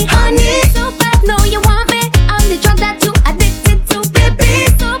want me, honey. So bad, know you want me. I'm the drug that you addicted to, baby.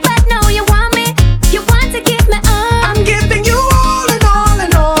 So bad, know you want me. You want to give me all. I'm giving you all and all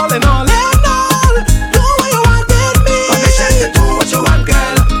and all and all and all. Do what you want with me. Permission to do what you want,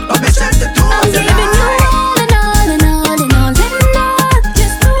 girl. Permission to do what you like.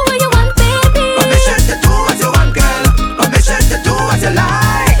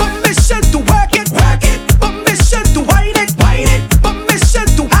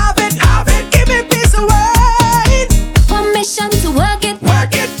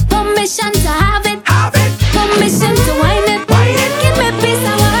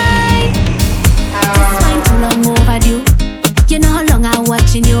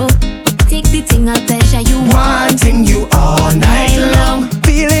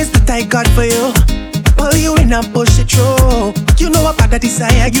 God for you, pull you in and push it through. You know about the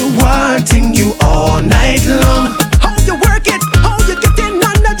desire you wanting you all night long. How you work it, how you get in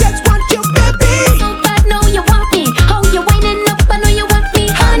and I just want you, baby. So bad, know you want me. How you winding up, I know you want me,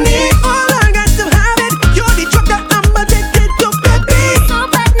 honey. All I got to have it, you're the drug that I'm addicted to, baby.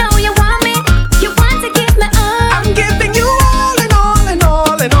 So bad, know you want me. You want to give me all. I'm giving you all and all and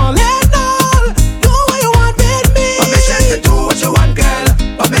all and all and all. Do what you want with me. Permission to do what you want, girl.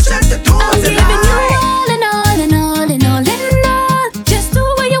 Permission to do what you like. I'm giving you all and all and all and all and all. Just do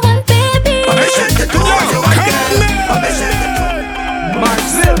what you want, baby. Permission to do what you want, girl. Permission to do.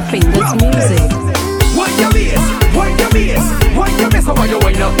 Marcel Fingers Music. Wind your bass, wind your bass, wind your bass. How you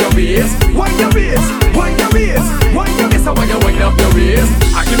wind up your bass? Wind your bass, wind your bass, wind your bass. How you wind up your bass?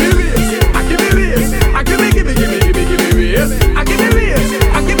 I give me bass, I give me bass, I give me bass, I give me bass,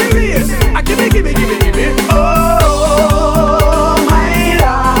 I give me bass, I give me. Oh my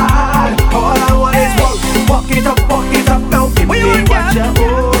Lord, all I want is walk it up, now give me what you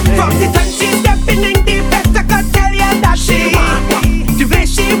owe me. From the time she's stepping in the bed, I can tell you that she want. The way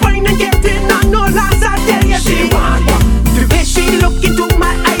she whine and getting on no lies, I tell you she want. The way she look into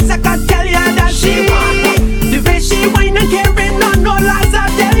my eyes, I can tell you that she want. The way she whine and carrying on no lies, I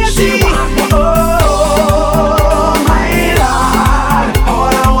tell you she want. Oh my Lord, all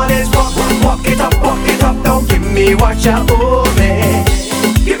I want is walk it up, now give me what you owe me.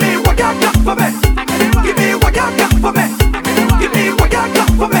 Give me what you got for me. Give me what you got for me. Give me what you got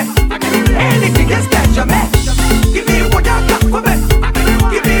for me. Anything is special, man. Give me what you got for me.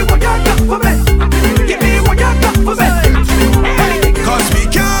 Give me what you got for me. Give me what you got for me. Cause we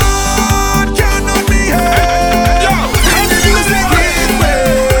cannot be here. And the music is way.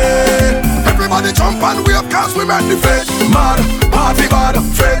 Everybody jump and wave cause we make the fete mad. Party mad,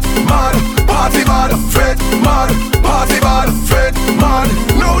 fete mad. Party mad, fete mad.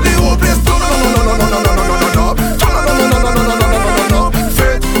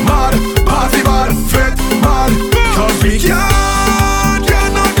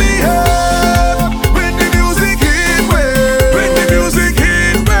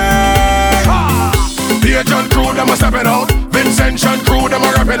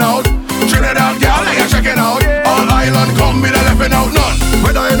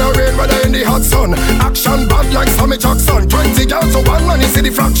 man. Action bad like Sammy Jackson. 20 girls so one man, you see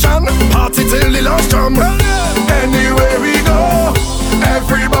the fraction. Party till the last drum. Anywhere we go,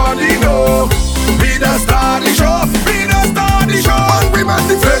 everybody know. Be the star the show, be the star the show. And we make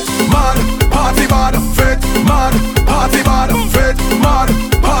the fit mad, party bad, fit mad, party bad, fit mad,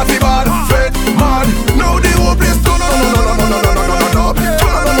 party bad, fit mad. Now the whole place no no no no no no no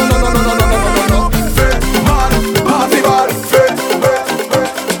no no no no no. Fit mad, party bad, fit.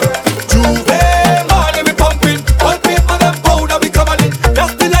 Juve man, we pumping, all paper and powder we coming in.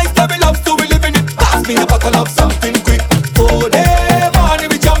 That's the life that we love, so we living it. Pass me a bottle of something quick. Oh, hey man,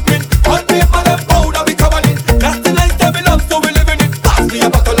 we jumping, all paper and powder we coming in. That's the life that we love, so we living it. Pass me a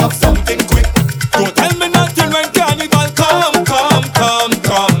bottle of something quick. Don't tell me nothing when carnival come.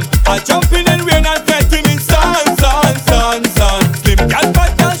 I jump in and rain and fighting in sun. Slim gal,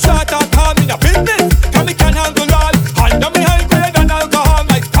 fat gal, short and calm in a business. Can me can handle all. Hand on me high grade and alcohol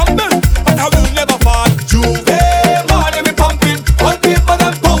might stumble, but I will never fall. Juve man, we pumping, all paper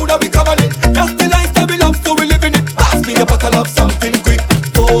and powder we coming in. That's the life that we love, so we living it. Pass me a bottle of something quick.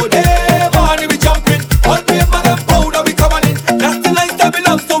 Oh, hey man, we jumping, all paper and powder we coming in. That's the life that we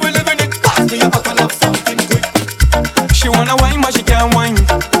love, so we living it. Pass me a bottle of something quick. She wanna wine but she can't wine.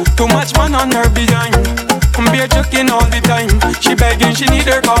 Too much man on her behind. Beer chucking all the time. She begging, she need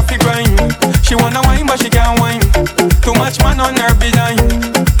her coffee grind. She wanna wine but she can't wine. Too much man on her behind.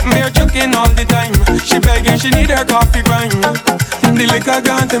 Beer chucking all the time. She begging, she need her coffee grind. The liquor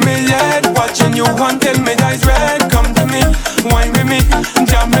gone to me head. Watching you until me eyes red. Come to me, wine with me,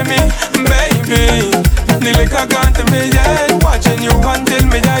 jam with me, baby. The liquor gone to me head. Watching you until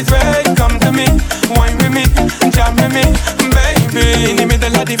me eyes red. Come to me, wine with me, jam with me, baby. In the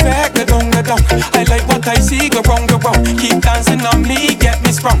middle of the fact, go down. I like what I see, go round. Keep dancing on me, get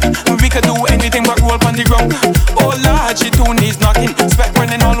me sprung. We could do anything but roll on the ground. Oh Lord, she two knees knocking, sweat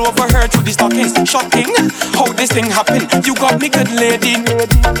running all over her through the stockings. Shocking, how this thing happen? You got me good lady.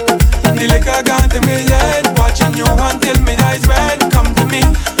 The liquor gone to me head, watching you until me eyes red. Come to me,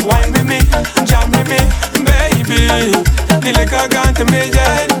 wine with me, jam with me, baby. The liquor gone to me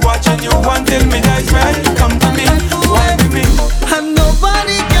head, watching you until me eyes red. Come to me, wine with me. And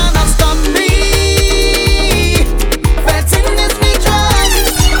nobody gonna stop me. Betting is me drug,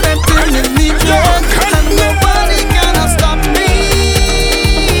 betting is me drug. And nobody gonna stop me.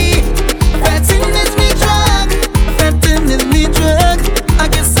 Betting is me drug, betting is me drug. I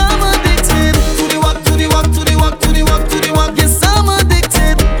guess I'm addicted to the walk, to the walk, to the walk, to the walk, to the walk. Yes, I'm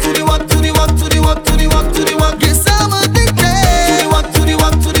addicted to the walk, to the walk, to the walk, to the walk, to the walk. Yes, I'm addicted to the walk, to the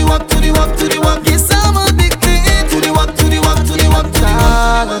walk, to the walk, to the walk, to the walk. Yes, I'm addicted to the walk, to the walk, to the walk, to the walk.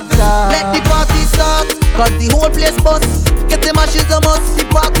 Let the party start, cause the whole place bust. Get the matches a must, the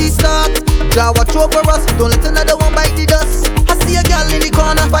party start. Jah watch over us, don't let another one bite the dust. I see a girl in the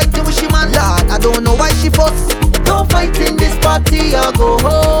corner fighting with she man, lad. I don't know why she fuss. Don't fight in this party or go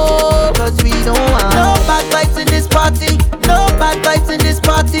home, cause we don't want no bad fights in this party. No bad fights in this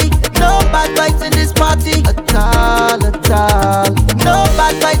party. No bad fights in this party at all, at all. No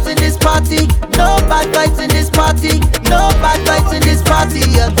bad fights in this party. No bad fights in this party. No bad fights in this party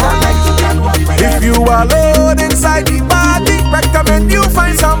at all. If you are alone inside the party, recommend you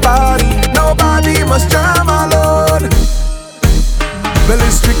find somebody. Nobody must jam alone. Well,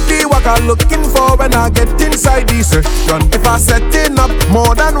 it's strictly what I'm looking for when I get inside the session. If I setting up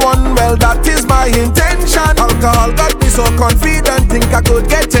more than one, well, that is my intention. Alcohol got me so confident, think I could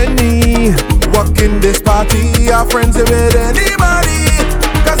get any. Walk in this party, our friends with anybody.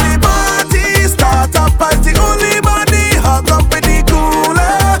 Cause the party start up as the only body. Hug up in the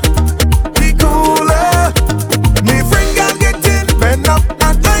cooler, the cooler. Me friend girl get in, bend up,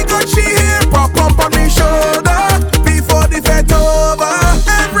 and I got she here, pop up on me shoulder. Before the fete over,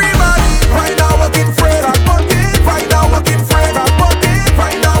 everybody find out working friend and bucket. Find out working friend and bucket.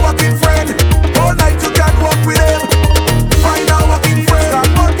 Find out working friend. All night you can walk with them. Find out working friend and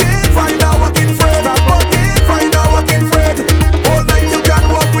bucket. Find out working friend and bucket. Find out working friend.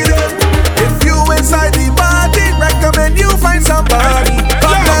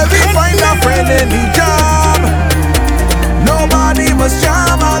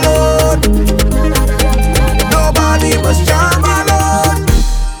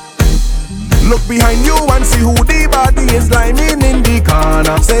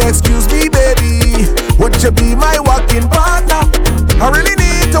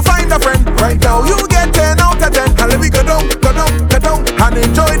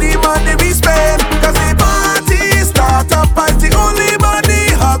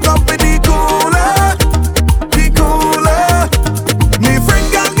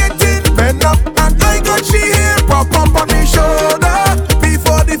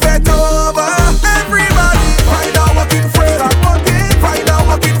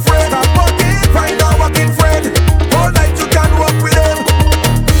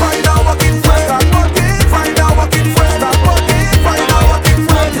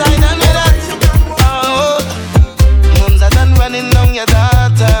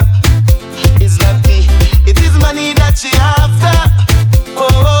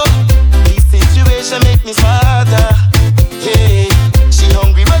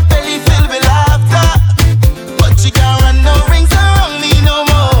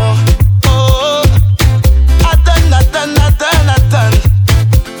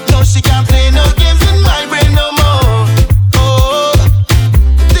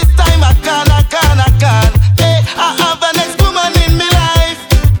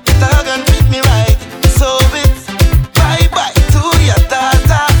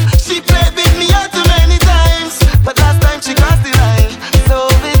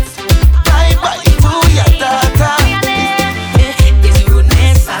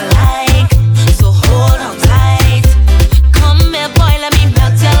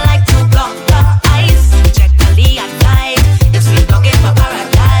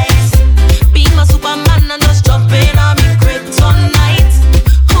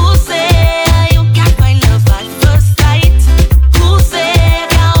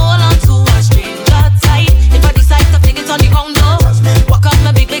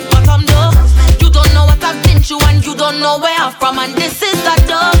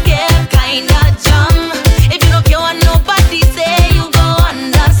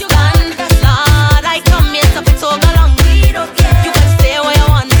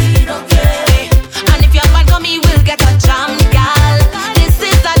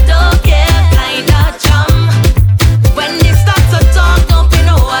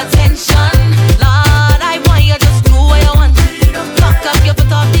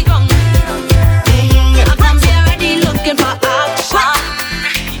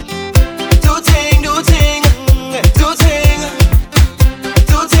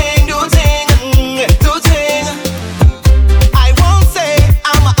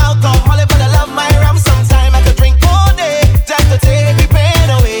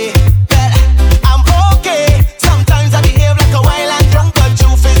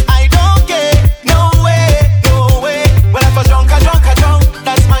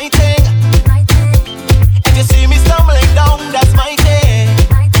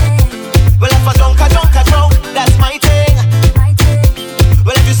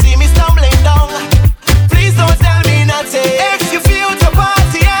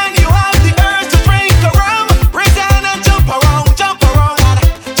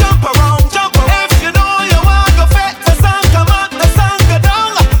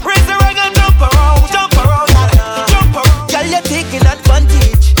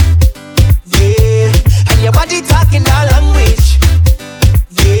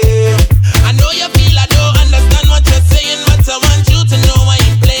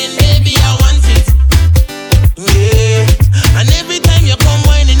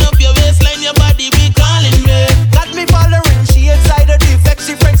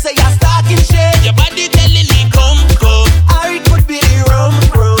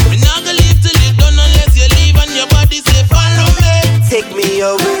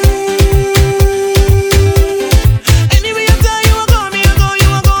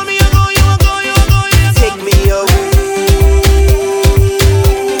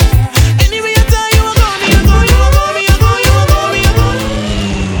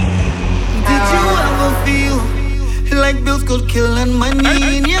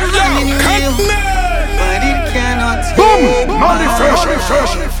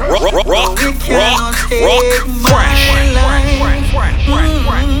 cannot take my life.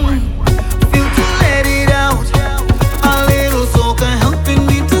 Feel to let it out. A little soca helping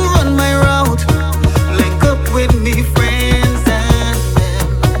me to run my route. Link up with me friends and them.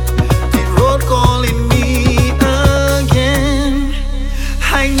 The road calling me again.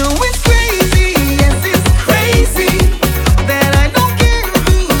 I know it's crazy, yes it's crazy, that I don't care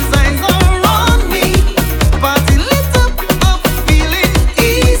whose eyes are on me. Party lit up feeling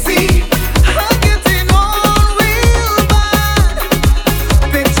easy. I'm getting on real bad.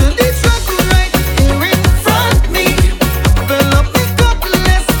 Picture the truck right here in front me. Fill up the cup,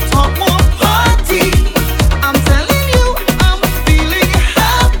 let's talk more party. I'm telling you, I'm feeling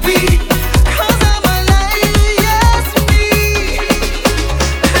happy, 'cause I'm alive, yes me.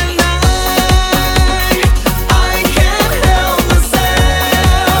 And I can't help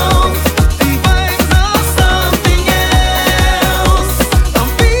myself. The vibes are something else. I'm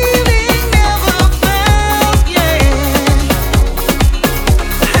feeling never felt, yeah.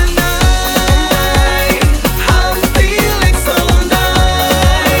 And I'm feeling so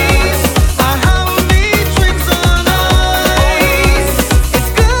nice. I have me drinks on ice. It's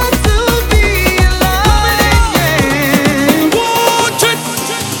good to be alive, yeah. Watch it.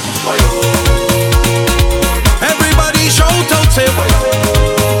 Everybody shout out, say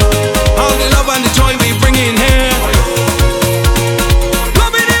all the love and the joy we bring in here.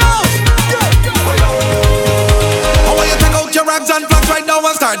 Love in the house. I want you to take out your rags and flags right now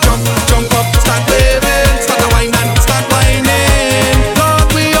and start jump up, start waving, start to whine and start whining.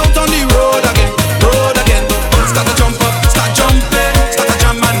 Lord, we out on the road again. Start to jump up, start jumping, start to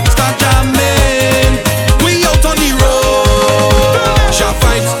jam and start jamming. We out on the road. Sharp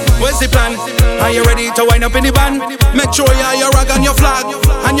vibes, where's the plan? Are you ready to wind up in the band? Make sure you have your rag and your flag,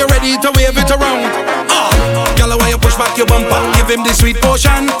 and you're ready to wave it around. Girl, why you push back your bumper? Give him the sweet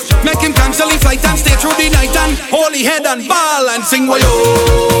potion. Make him cancel his flight and stay through the night and hold his head and ball and sing way yo.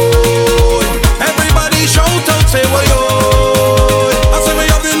 Everybody shout out, say way yo. I say we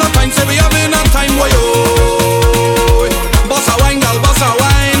having a time, say we having a time way yo. Bossa wine, girl, bossa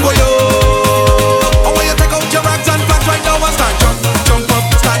wine way yo. I want you to take out your rags and flags right now and start jump up,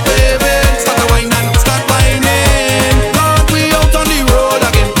 start waving, start to whine and start whining. Lord, we out on the road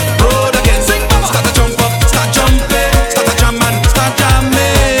again. Sing, start to jump up, start jumping, start to jam and start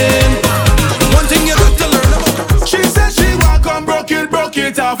jamming. One thing you got to learn about. She said she walk on broke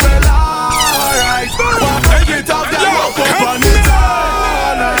it off, well alright. Break it off, then walk up on it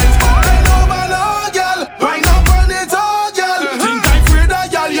all night. Bend over now, girl, wind up on it all, girl. Think I'm afraid of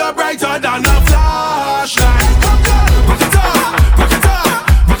girl, you're brighter than a flashlight. Come, girl, rock it off, rock it off,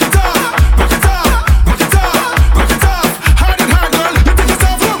 rock it off, rock it off, rock it off, rock it off. Hard and hard, girl, you take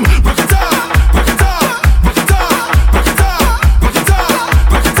yourself home. Rock it off, rock it off, rock it off, rock it off, rock it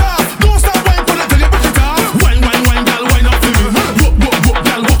off, rock it off. Don't stop whining till you break it off. Wine, girl, wine up for me. Rock,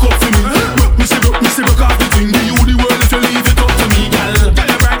 girl, walk up for me. Rock me, say rock off the thing. Give you the world if you leave it up to me, girl.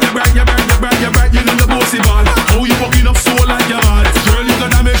 Girl, you brag, you know the bossy ball. How you walking up so like you're mad? Girl, you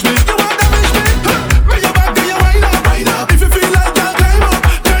gonna damage me. You want damage me? Bring your back, then you wind up. If you feel like that,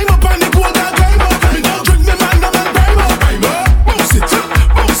 climb up on the pole, girl, climb up. Me don't drink me man, no man, climb up. Bounce it.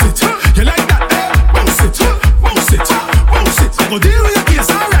 You like that, eh? Bounce it. I go deal with your case,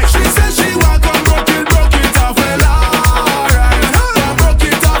 alright. She said she walk on broke it off, well alright. Broke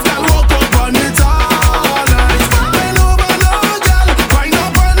it off, girl, walk up on it all night. Bend over now, girl, wind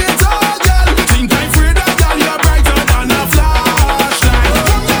up on it all, girl. Think I'm afraid of girl, you're brighter than a flashlight.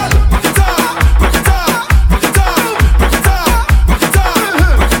 Come, girl, rock it off, rock it off, rock it off, rock it off, rock it off,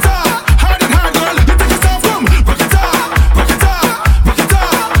 rock it off. Hard and hard, girl, you take yourself home. Rock it off, rock it off, rock it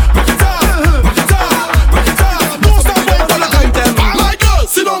off, rock it off, rock it off, rock it off. Don't stop whining till I come tell me. My girl,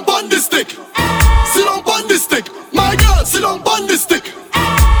 sit on the stick. Sit on the stick. My girl, sit on the stick.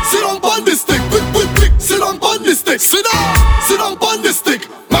 Sit on the stick. Quick. Sit on the stick. Sit on the stick.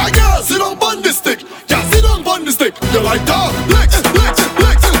 My girl, sit on the stick. Yeah, sit on the stick. You like that? Legs.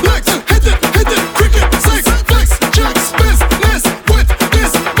 Hit it. Cricket, six, flex, checks, business with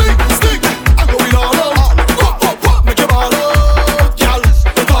this big stick. I'm going all out. Pop, make your ball out. Girl,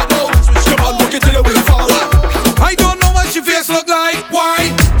 you got no. Come on, look it till you will fall. I don't know what she face look like.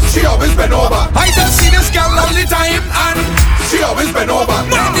 Why? She always been over. I just see this girl all the time and She always been over.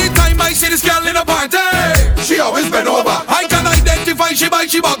 anytime I see this girl in a party, She always been over. I can identify she by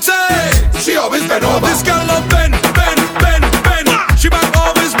she boxy. She always been over. This girl love bend. She back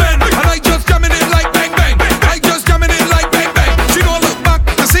always bend, and I just coming in like bang. She don't look back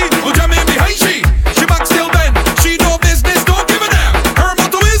to see who jamming behind she. She back still bend. She no business, don't give a damn. Her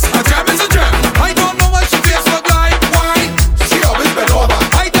motto is a jam is a jam. I don't know what she face look like. Why? She always been over.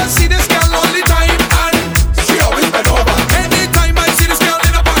 I just see this girl all the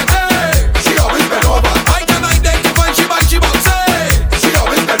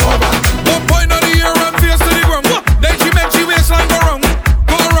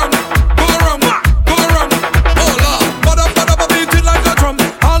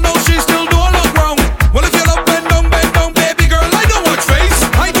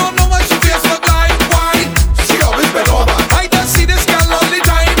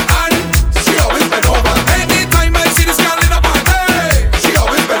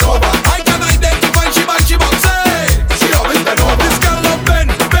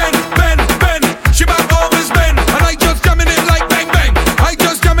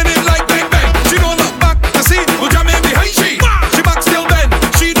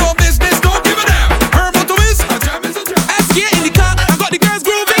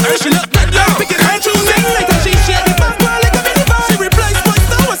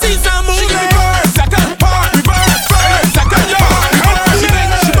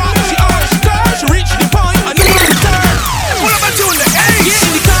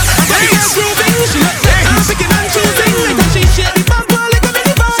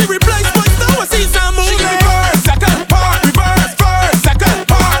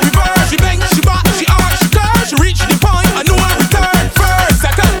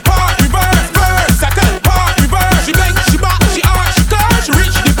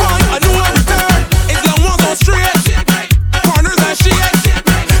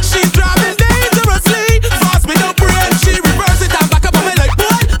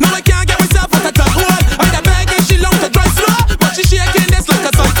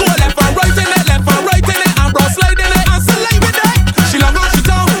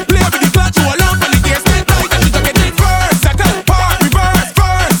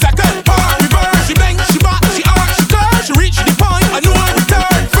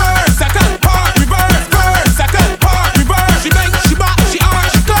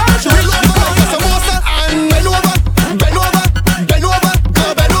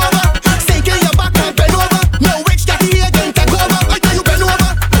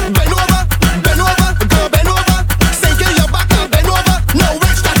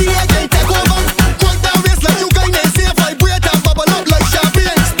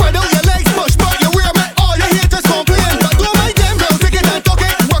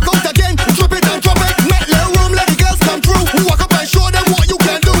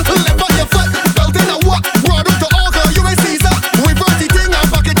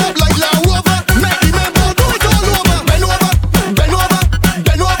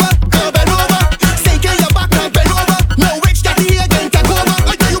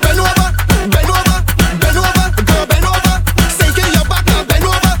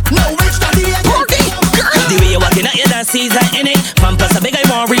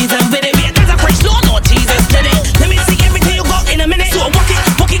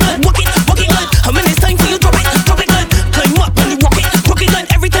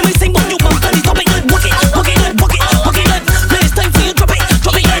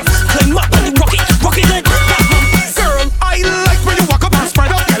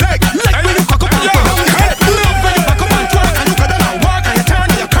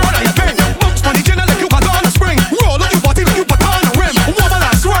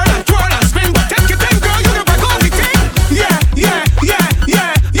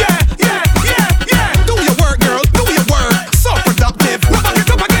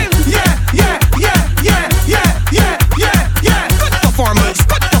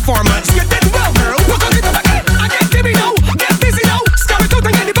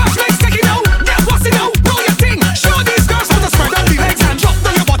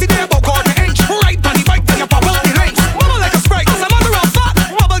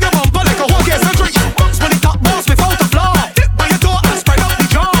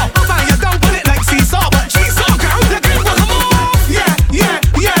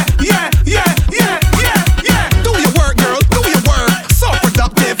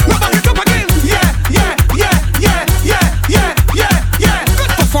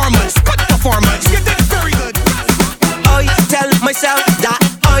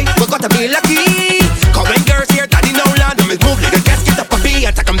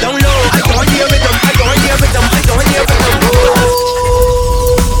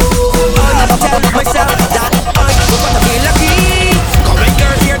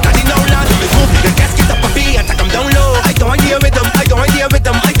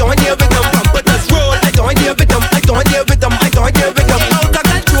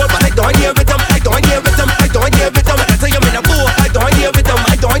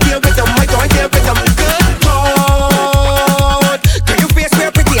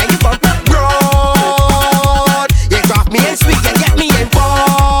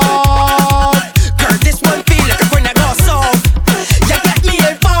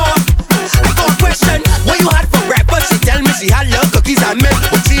jeans I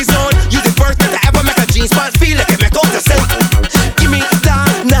make with cheese on. You the first that I ever make a jeans pants feel like it make out the silk. Give me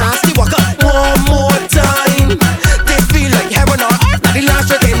that nasty walk up one more time. They feel like heaven on earth. Now the last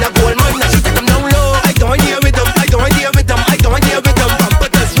shot in the gold mine. Now she take them down low. I don't deal with them. I don't deal with them. I don't deal with them. Bumper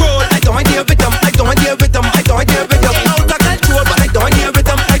this roll. I don't deal with them. I don't deal with them. I don't deal with them. Out of control, but I don't deal with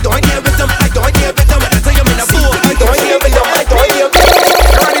them. I don't deal with them. I don't deal with them. I tell you I'm in a fool. I don't deal with them. I don't deal with them.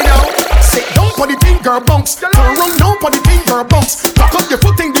 Ready now? Sit down for the thing, girl, bounce. Turn around down for the thing, girl, bounce. Back up your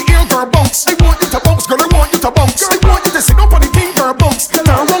foot in the air, girl, bounce. I want you to bounce, girl, I want you to bounce. I want you to sit down for the thing, girl, bounce. Turn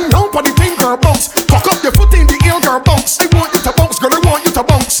around down for the thing, girl, bounce. Back up your foot in the air, girl, bounce. I want you to bounce, girl, I want you to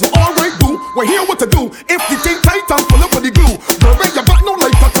bounce. Well, alright, boo, we're here what to do. If the thing tight and full up with the glue, girl, bring your back no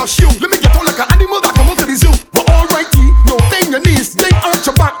like a touch you. Let me get on like an animal that come out to the zoo. Well, alright, no thing your knees, they arch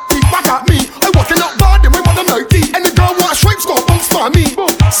your back, keep back at me. I walking out bad in my mother like tea. And the girl want stripes, go bounce for me.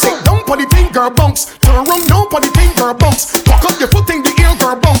 Sit down for the thing, girl, bounce. Turn around down for the thing, girl, bounce. Back up your foot in the air,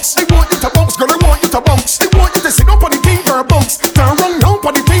 girl, bounce. I want you to bounce, girl, I want you to bounce. I want you to sit down for the thing, girl, bounce. Turn around down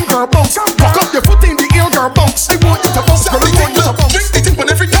for the thing, girl, bounce. Back up your foot in the air, girl, bounce. I want you to bounce, girl, I want you to bounce. Drink the thing on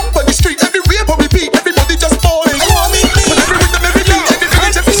every number on the street, everywhere but repeat, everybody just falling. I want me. On every rhythm, every beat, every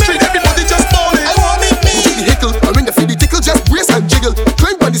village, every street, everybody just falling. I want me. Take the hickle, I ring the feed the tickle, just brace and jiggle.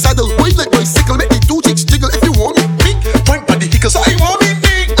 Climb on the saddle, wide like bicycle, make the two chicks jiggle. If you want me, point on the hickle, so I want me.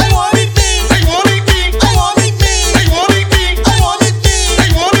 I want me. I want me. I want me. I want me. I want me. I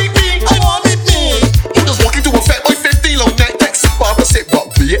want me. I want me. Who does walk into a fat boy 15 long neck, text Papa say,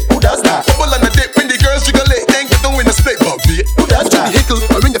 but be it. Who does that? Bubble on the dip when the girls jiggle it, then get down in the split, but be it. Who does that? Take the hickle,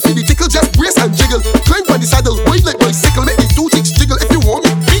 I ring the feed the tickle, just brace and jiggle. Climb on the saddle, wide like bicycle, make the two chicks jiggle. If you want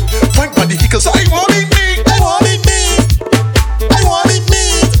me, point on the hickle, so I want me. I want me. I want me.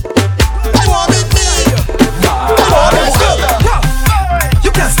 I want me. Come on, let's go.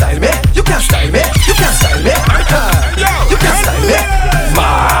 You can't style me. You can't style me. You can't style me. You can't style me.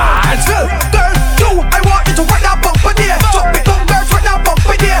 Man, girl, you, I want you to work that bumper there. Drop it down, girl, work that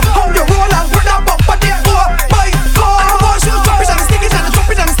bumper there. How you roll and work that bumper there. Oh my God, I want you to drop it and stick it and drop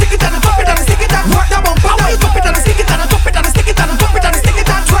it and stick it and drop it and stick it and work that bumper. Now you drop it and stick it and drop it and stick it and drop it and stick it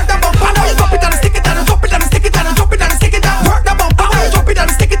and work that bumper. Now you drop it and stick it and drop it and stick it and drop it and stick it and work that bumper. Now you drop it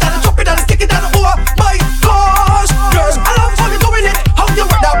and stick it and drop it and stick it and oh my gosh, girls, I love how you doing it. How you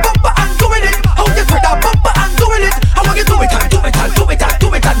work that bumper and doing it. How you work that bumper and doing it. How you do it and do it and do it and do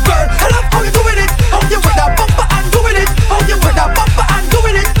it and girl, I love how you doing it. How you work that bumper and doing it. How you work that bumper and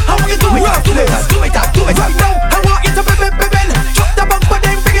doing it. How you do it and do it and do it and do it. Right now, I want you to bend. Drop the bumper,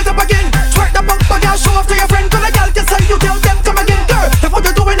 then bring it up again. Twerk the bumper, girl, show off to your friend. Cause I got just like you tell them come again, girl. That's what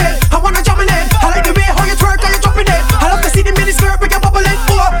you're doing it. I wanna jump in it. I like the way how you twerk, how you dropping it. I love to see the mini skirt with your bubbling.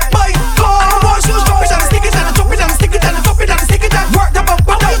 Oh my God, I want you to drop it and stick it and drop it and stick it and drop it and stick it and work the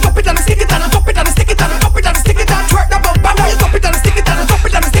bumper. Now you drop it and stick it and drop it and stick it and drop it and stick it and twerk the bumper. Now you drop it and stick it and drop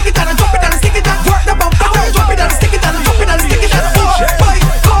it and stick it and drop it and stick it and work the bumper. Now you drop it and stick it and drop it and stick it and oh my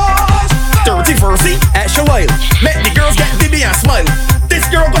God. Dirty Versi, extra wild. Make the girls get dibby and smile. This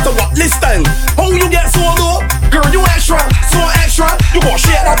girl got a Watley style. How you get so low? Girl, you extra, so extra. You gon'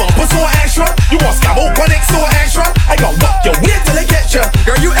 shake that bumper so extra. You gon' scab out connect so extra. I gon' walk your way till I get ya.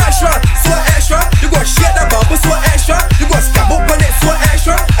 Girl, you extra, so extra. You gon' shake that bumper so extra. You gon' scab out connect so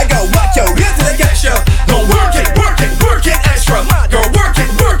extra. I gon' walk your way till I get ya. No work it extra. Girl, work it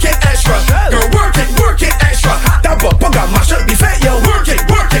extra. Girl, work it extra. That bumper got my shirt be fat, yo. Work it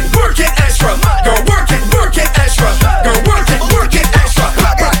extra. Girl, work it extra. Girl, work it extra.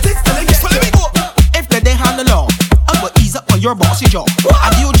 Practice till I get ya. If they didn't handle law, I would ease up on your bossy jaw. I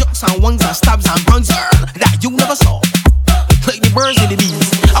do jokes and ones and stabs and runs that you never saw. Like the birds and the bees.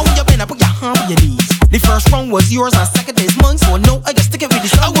 I want your pen, I put your hand on your knees. The first round was yours and second is mine. So no, I just stick it with the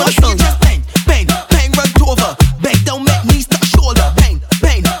sun. I wanna see you just bang, run over. Bang, don't make knees touch shoulder. Bang,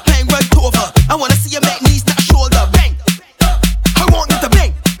 run over. I wanna see you make knees touch shoulder. Bang, I want you to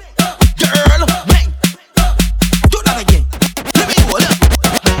bang, girl, bang. Do that again. Let me hold up.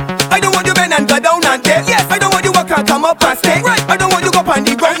 I don't want you bend and go down and dead. Yes, I don't want you walk and come up and stay. Right. I don't want you go up on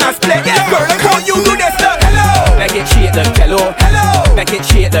the ground and split. Yes, girl, I want you do this. Hello. Make it shake like jello. Hello. Make it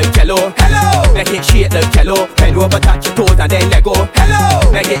shake like jello. Hello. Make it shake like jello. Bend over, touch your toes and then let go.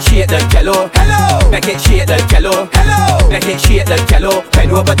 Hello. Make it shake like jello. Hello. Make it shake like jello. Hello. Make it shake like jello.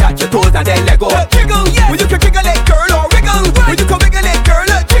 Bend over, touch your toes and then let go. Jiggle, yes. When you can jiggle it, girl, or wiggle. When you can wiggle it, girl,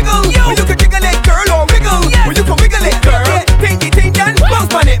 jiggle. When you can jiggle it, girl, or wiggle. When you can wiggle it, girl. Pinky ting dan,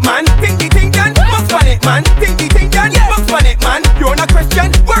 bounce on it, man. Pinky ting dan, bounce on it, man. Pinky ting dan, bounce on it, man. You're not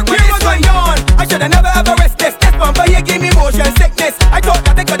Christian, work with this one, yawn. I shoulda never ever rest this. This bumper here give me motion sickness. I thought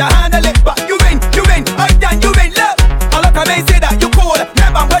that I coulda handle it, but you win. I done, you win. Look, a lot of men say that you cold. My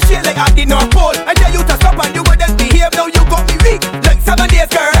bumper shit like I did not cold. I tell you to stop and you wouldn't behave. Now you got me weak, like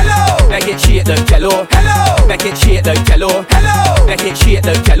like jello. Hello. Make it shake like jello. Hello. Make it shake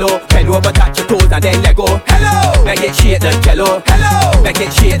like jello. Bend over, touch your toes and then let go. Hello. Make it shake like jello. Hello. Make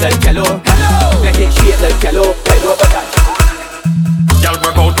it shake like jello. Hello. Make it shake like jello. Bend over, touch your toes. Y'all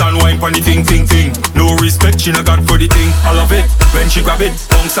work out and wine pon the ting ting ting. No respect, she no got for the thing. I love it when she grab it,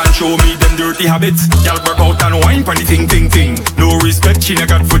 bounce and show me them dirty habits. Y'all work out and wine pon the ting ting ting. No respect, she no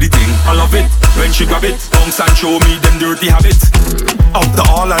got for the thing. I love it when she grab it, bounce and show me them dirty habits. Out the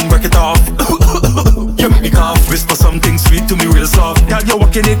hall and work it off. You make me cough, whisper something sweet to me real soft. Girl, you're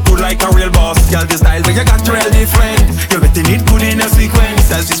walking it good like a real boss. Girl, the style where you got real different. You're getting it good in a sequence.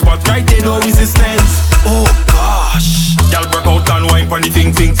 As this spot right there, no resistance. Oh gosh. Girl, work out and wine pon the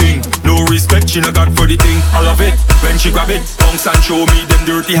ting ting ting. No respect, she no got for the thing. I love it when she grab it, bounce and show me them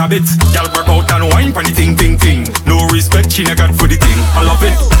dirty habits. Girl, work out and wine pon the ting ting ting. No respect, she no got for the thing. I love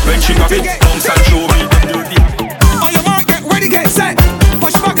it when she grab it, bounce and show me them dirty habits. On your mark, get ready, get set.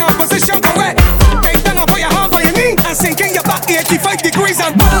 Push back and position correct. Take down and put your hands on your knee and sink in your back 85 degrees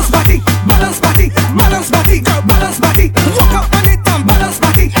and balance body, balance body, balance body, girl, balance body. Walk up on it and balance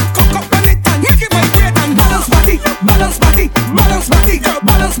body. Cock up on it and make it vibrate and balance body, balance body, balance body, girl,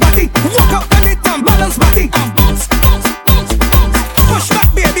 balance body. Walk up on it and balance body and bounce, bounce, bounce, bounce. Push back,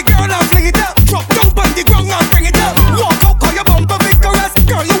 baby girl, and fling it up. Drop down on the ground and bring it up. Walk out, call your bumper vigorous.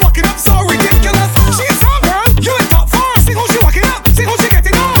 Girl, you walking up so ridiculous. She's on, girl, you in top 4. See how she walking up, see how she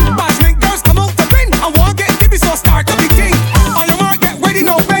getting on. Bashment girls come out to win. I want get dibby, so start the big thing. On your mark, get ready,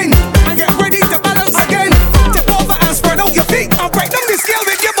 no bend. And get ready to balance again. Tip over and spread out your feet. And break down the scale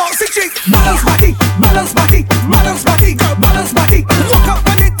with your boxy cheek. Balance body, balance body, balance body, girl, balance body. Walk up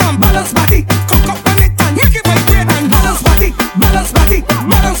on it and balance body. Cock up on it and make it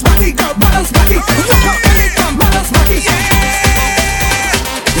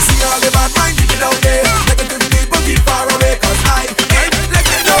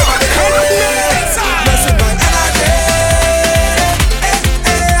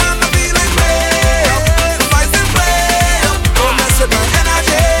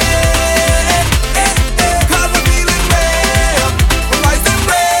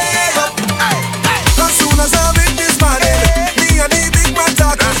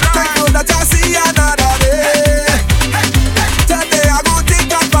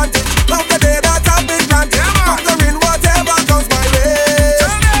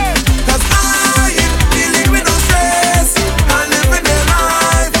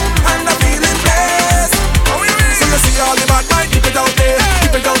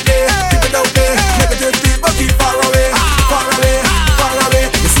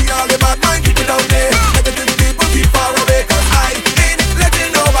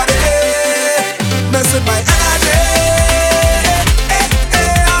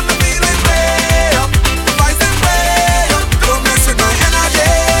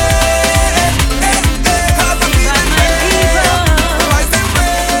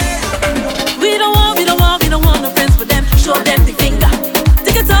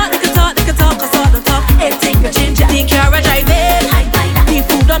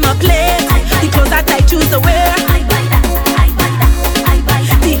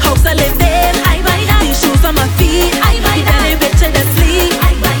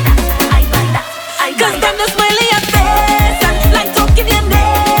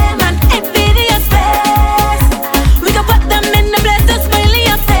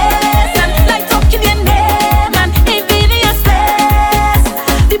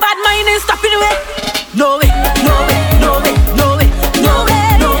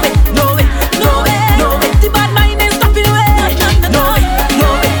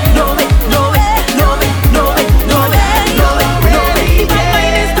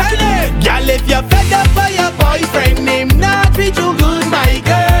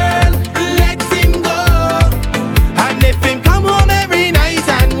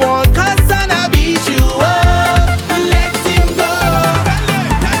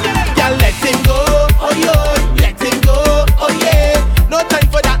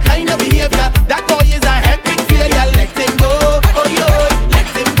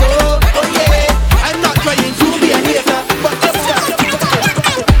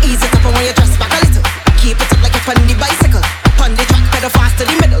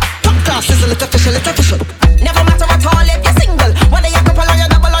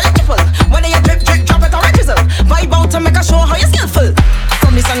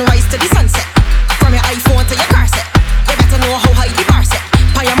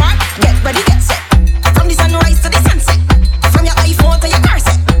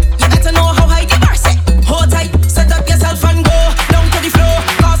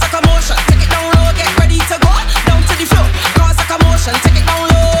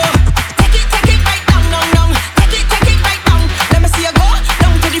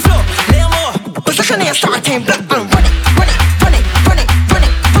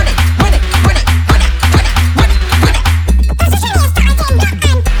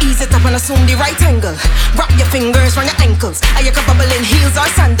and assume the right angle. Wrap your fingers round your ankles. Are you capable in heels or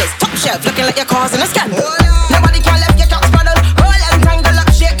sandals? Top shelf, looking like you're causing a scandal. Nobody can left your cat's paddle. Roll and tangle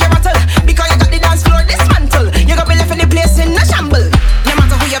up, shake your rattle. Because you got the dance floor dismantle. You got be left in the place in a shamble. No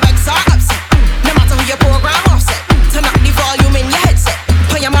matter who your vex or upset, no matter who your program offset. Turn up the volume in your headset.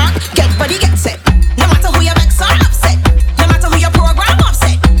 Put your mark, get ready, get set. No matter who your vex or upset, no matter who your program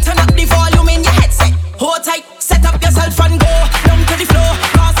offset. Turn up the volume in your headset. Hold tight, set up yourself and go down to the floor.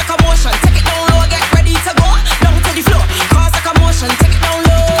 Cause a commotion, take it down low, get ready to go down to the floor. Cause a commotion, take it down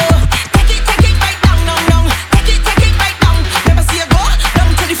low. Take it right down, down, down. Take it right down. Never see you go down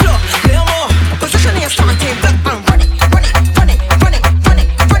to the floor. Little more position in your starting block and run it, run it, run it, run it, run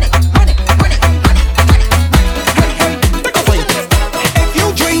it, run it, run it, run it, run it, run it. If you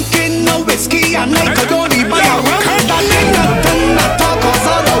drinking no whiskey and like a Donny by a rum, that ain't nothing at all, cause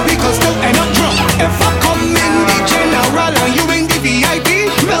all the we could still end up drunk. If I come in the general and you in the VIP,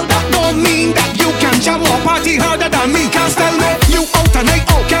 well that don't mean that you can jam or party harder than me. Can't tell me you out and night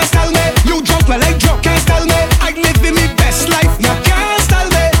out, can't tell me you drunk well I drunk, can't tell me I live in me best life, you can't tell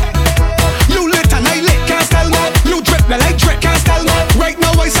me you lit and I lit, can't tell me you drip well I drip, can't tell me right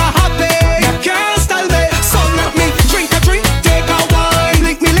now I so happy, you can't tell me. So let me drink a drink, take a wine,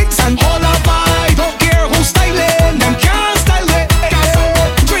 link me links and all a vibe. Don't care who's styling, them can't style me.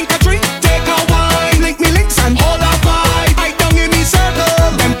 Drink a drink, take a wine, link me links and all a vibe. I don't give me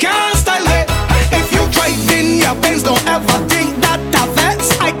circle, them can't style me. If you drive in your Benz, don't ever think that a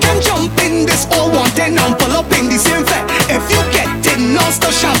vex. I can jump in this all 110 and pull up in the same fit. If you get in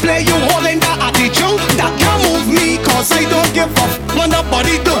non-stop play, you holding that attitude that can't move me, cause I don't give up what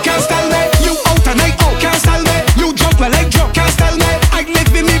nobody do. Can't style me, you out and I out, can't style me. You drunk well I drunk, can't style me. I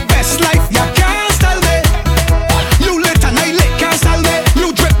live in me best life, you can't style me. You lit and I lit, can't style me.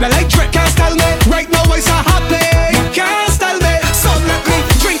 You drip well I drip, can't style me. Right now I so happy, you can't style me. So let me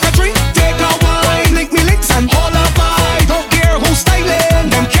drink a drink, take a wine, link me links and all a vibe. Don't care who's styling,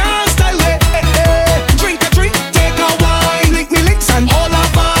 them can't style me. Drink a drink, take a wine, link me links and all a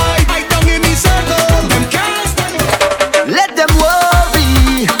vibe. I don't give me circle, them can't style me. Let them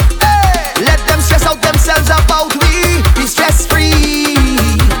worry. Hey.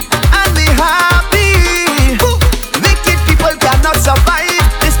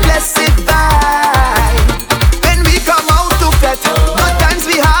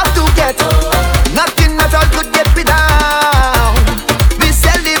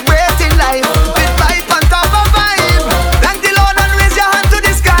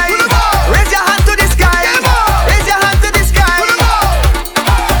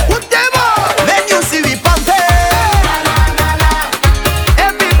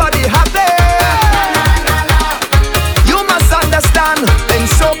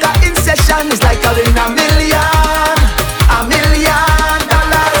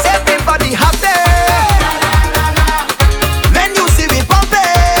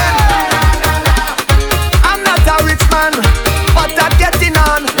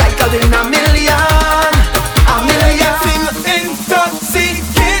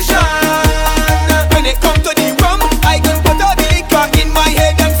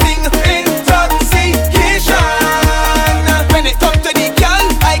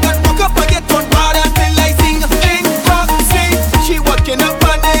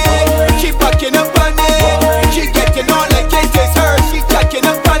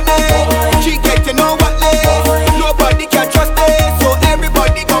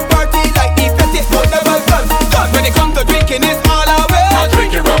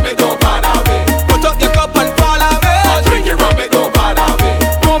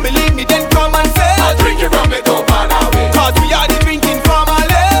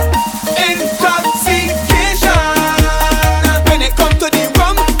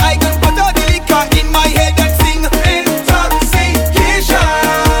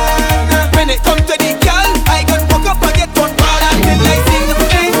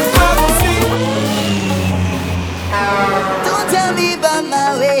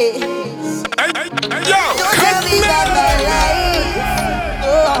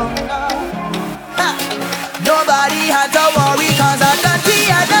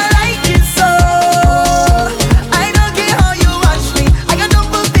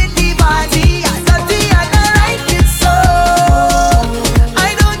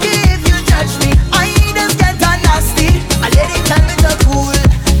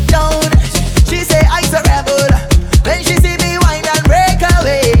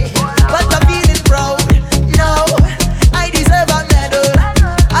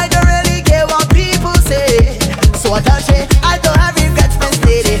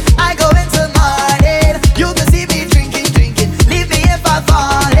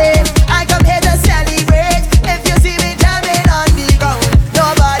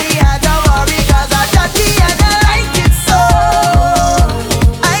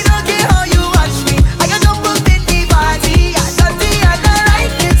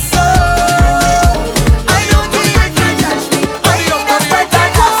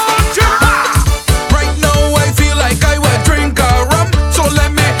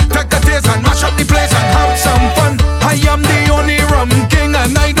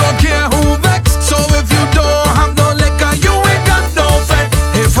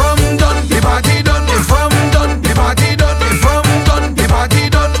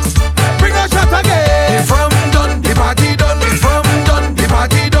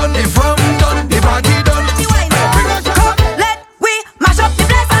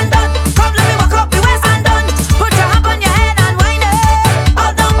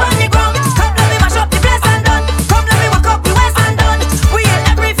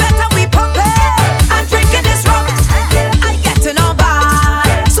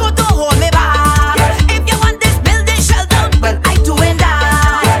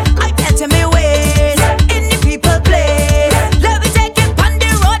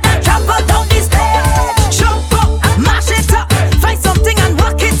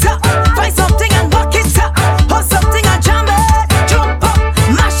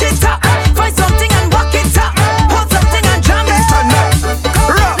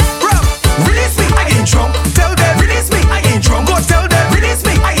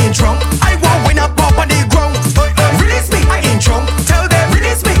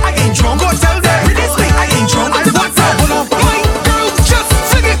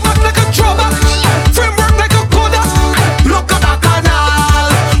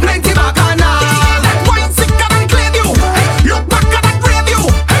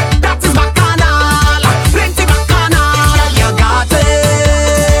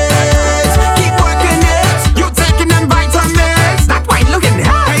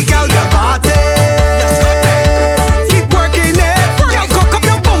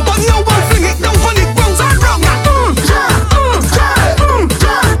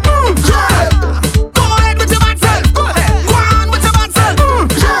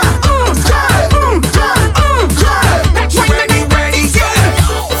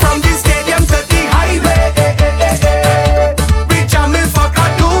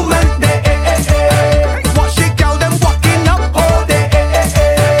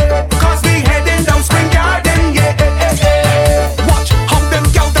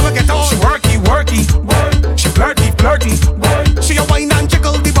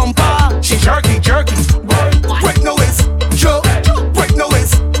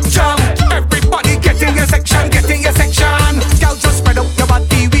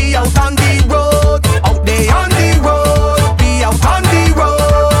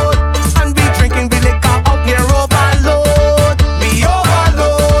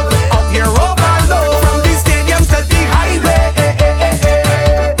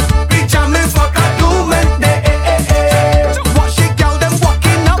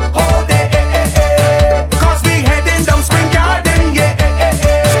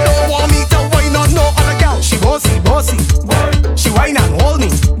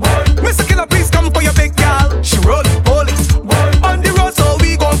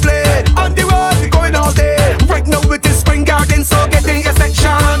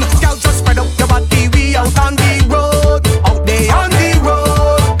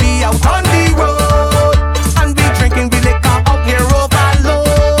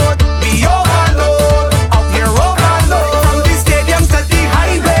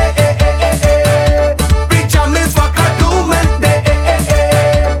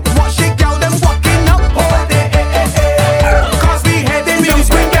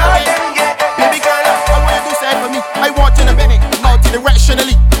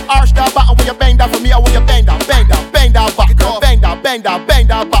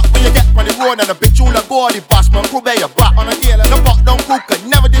 and a bitch you like body boss man crew by your back. On a deal, no fuck don't cook, could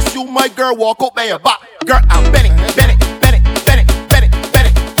never diss you, my girl walk up by your back. Girl, I'm Benny, Benny, Benny, Benny, Benny,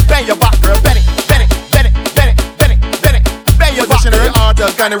 Benny, bang your back, girl, Benny, Benny, Benny, Benny, Benny, Benny, bang your back, girl. Art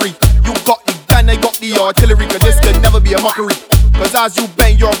of gunnery, you got the gun, I got the artillery, cause this could never be a mockery. Cause as you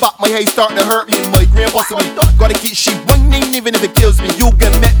bang your back, my head start to hurt me, my brain possibly. Gotta keep she running, even if it kills me. You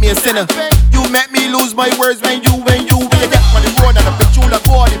can make me a sinner. You make me lose my words when you get on the road and a bitch you like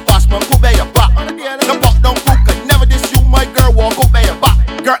body pass man, put by your back. No fuck don't cook, could never diss you, my girl walk up by your back.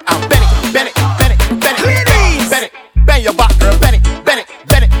 Girl, I'm Benny, Benny, Benny, Benny, Benny, bang your back, girl, Benny, Benny,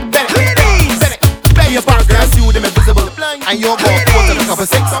 Benny, Benny, Benny, bang your back, girl, see them invisible. And you're going to the couple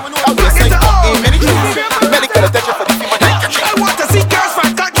six. I'll be a sight, ain't many trees. Medical attention for the people. I want to see girls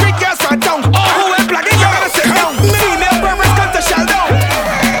front, got 3 girls front down. Who ain't plugging, you gotta sit down. Female purpose, got to shell down.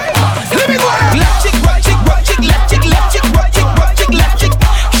 Let me go. Left chick, right chick, right chick, left chick, left chick, right chick, right chick, left chick.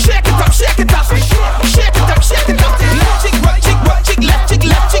 Shake it up,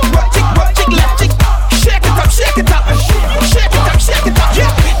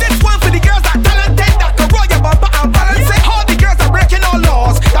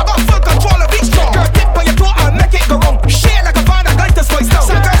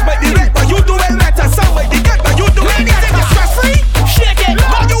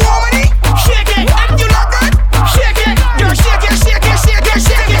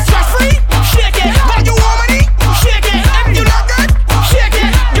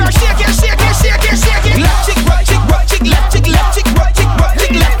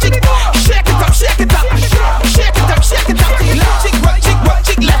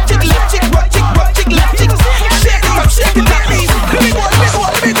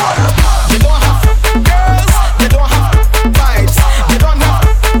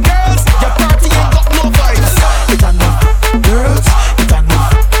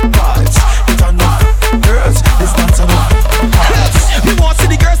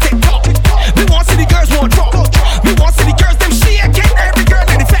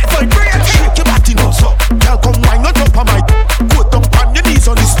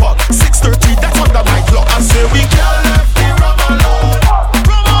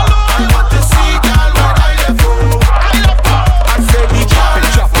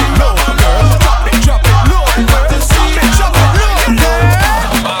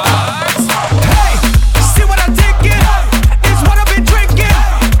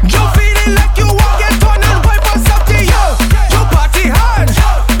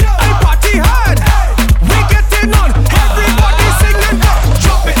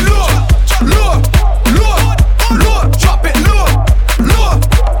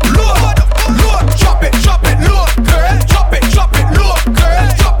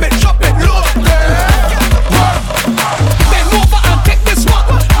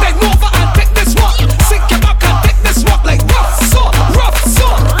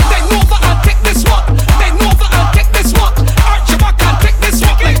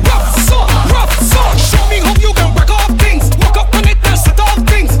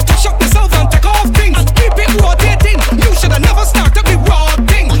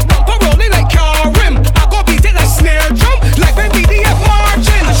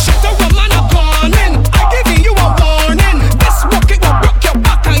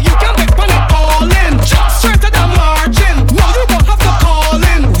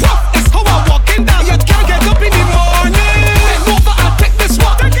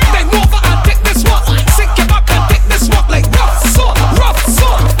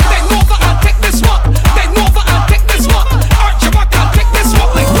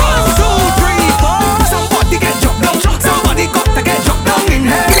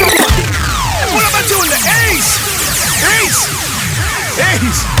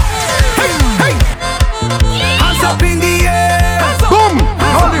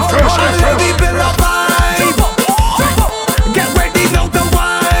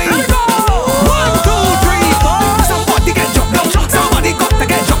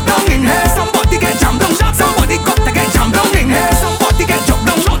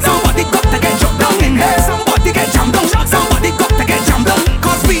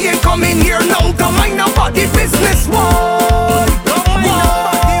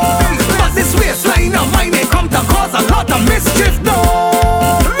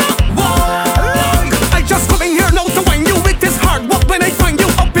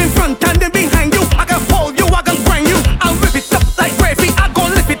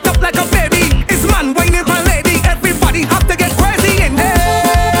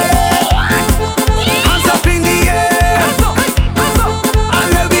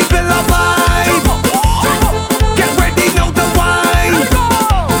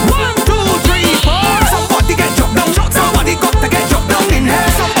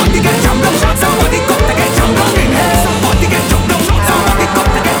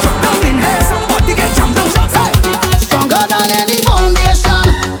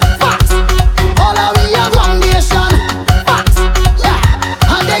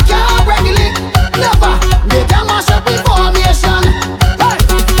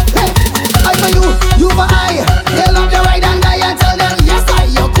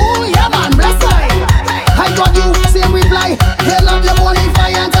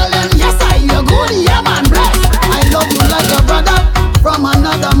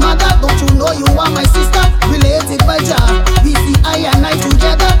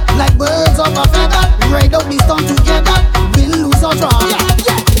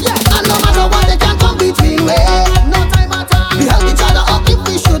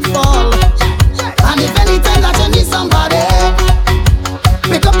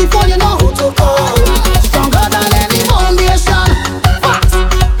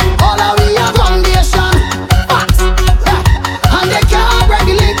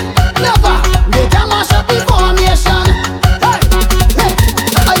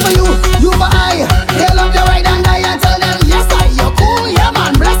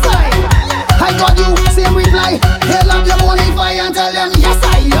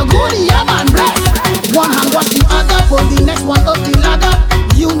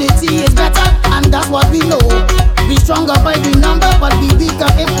 stronger by the number, but we weaker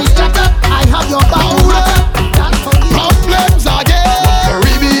if we shatter. I have your back. Problems again.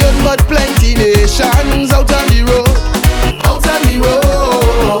 Caribbean, but plenty nations out on the road. Out on the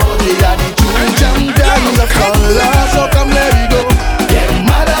road. They are the true champions of color. So come let me go. Get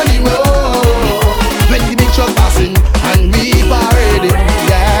mad on the road. When the big truck passing and we parading,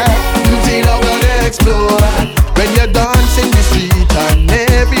 yeah, you think I'm gonna explode. When you dance in the street and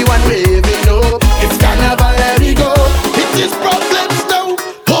everyone waving up, it's carnival, let me go. It is problems now.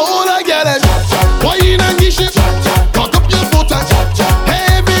 All I get is wine and dish it. Cock up your foot and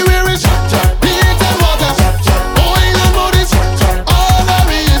everywhere is paint and water. Oil and bodies, all there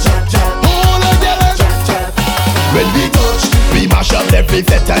is. All I get is when we touch, we mash up every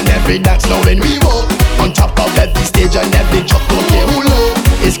fet and every dance. Now when we walk on top of every stage and every truck, okay, who love?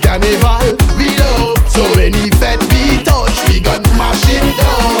 It's carnival, we love. So any fet we touch, we gon' mash it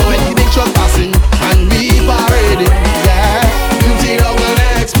down. When the big truck passing and we parading, yeah, you think I'm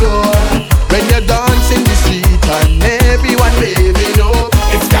gonna explode. When you dance in the street and everyone waving up,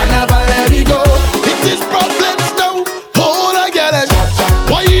 it's carnival, let me go. It is problems now. All I get is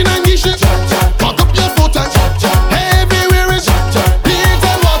wine and dish it. Cock up your foot and everywhere is paint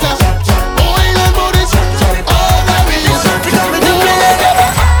and water. Oil and bodies, all there is.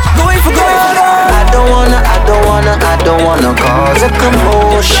 Going for gold. I don't wanna cause a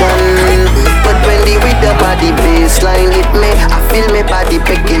commotion. But when the rhythm of the bassline hit me, I feel me body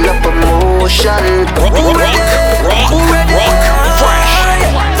picking up emotion. Who ready?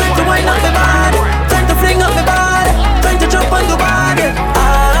 Time to wind up my body, time to fling up my body, time to jump on the body.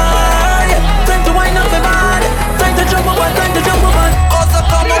 Time to wind up my body, time to jump on, time to jump on. Cause a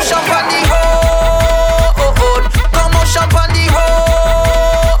commotion on the road, commotion on the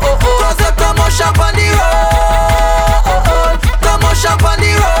road, cause a commotion on the road, commotion on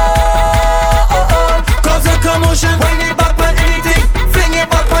the road, cause a commotion. Wind it back on anything, fling it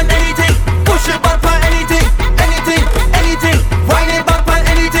back on anything, push it back on anything, anything, anything. Wind it back on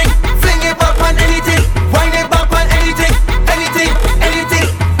anything, fling it back on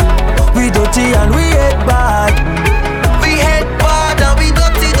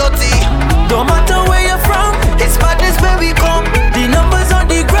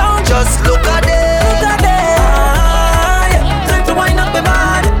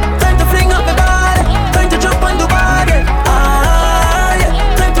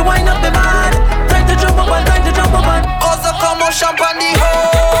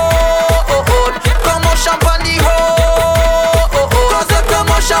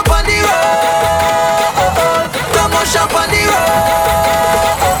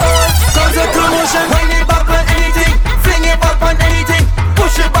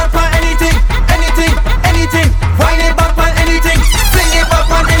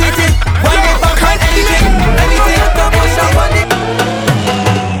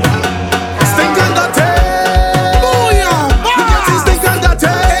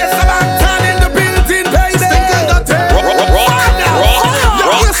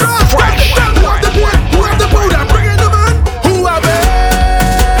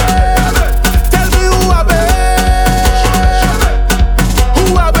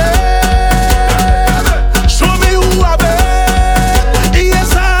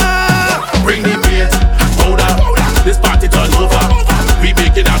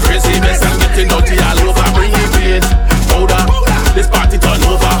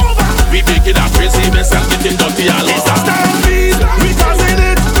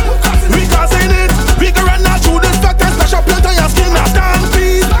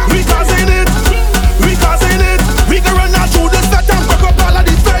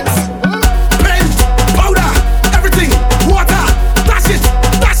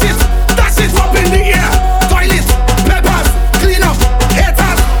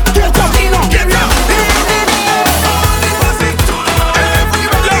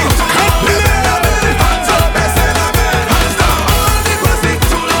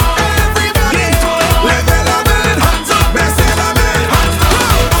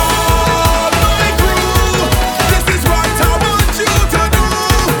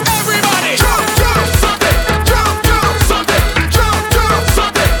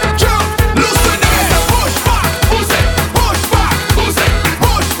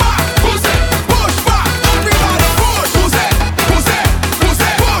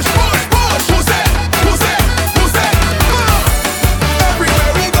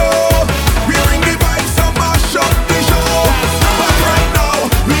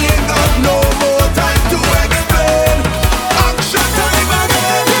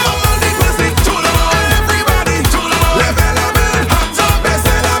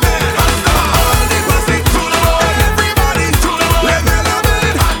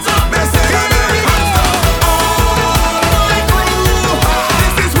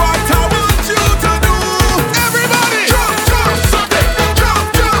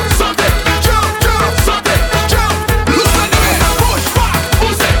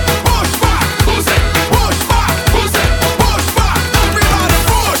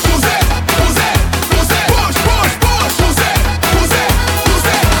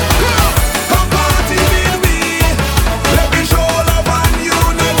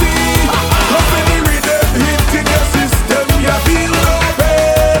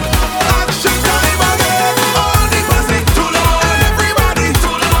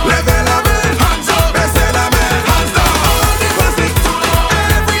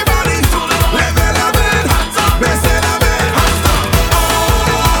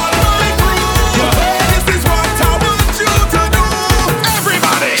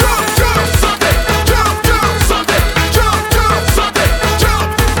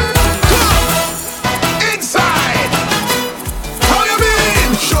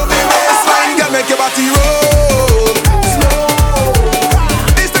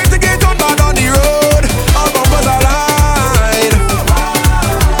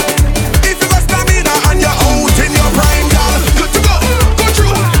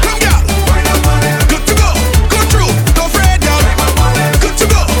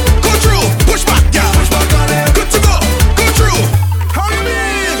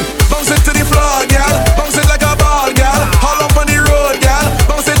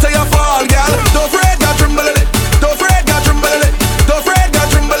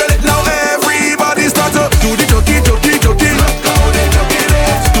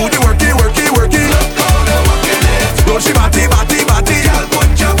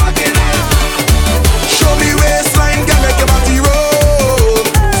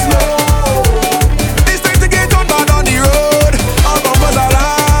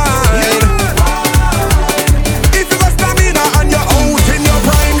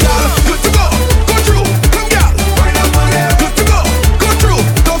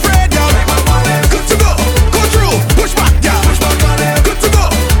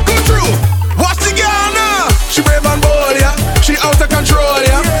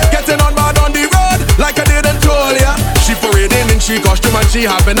she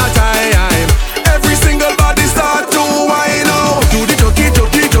having a time. Every single body start to whine out. Do the jokey,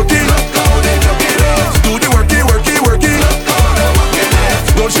 jokey, jokey. Do the worky, worky, worky.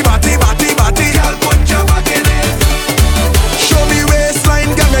 Roll she body, body, body. Girl, put your back in it. Show me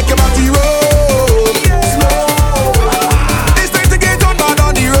waistline, girl, make your body roll. Slow. It's time to get on bad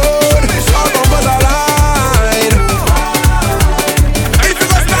on the road. All numbers are line. If you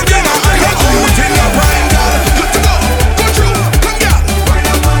got standing, I got out in your prime, girl. Good to go, go through, come girl.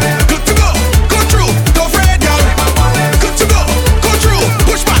 Good to go, go through, don't fret, girl. Good to go, go through,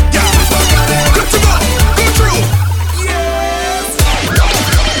 push back, girl. Good to go, go through.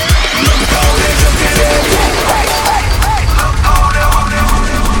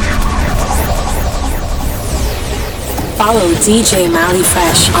 Follow DJ Mally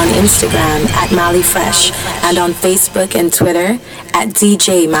Fresh on Instagram at Mally Fresh and on Facebook and Twitter at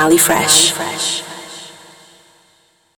DJ Mally Fresh.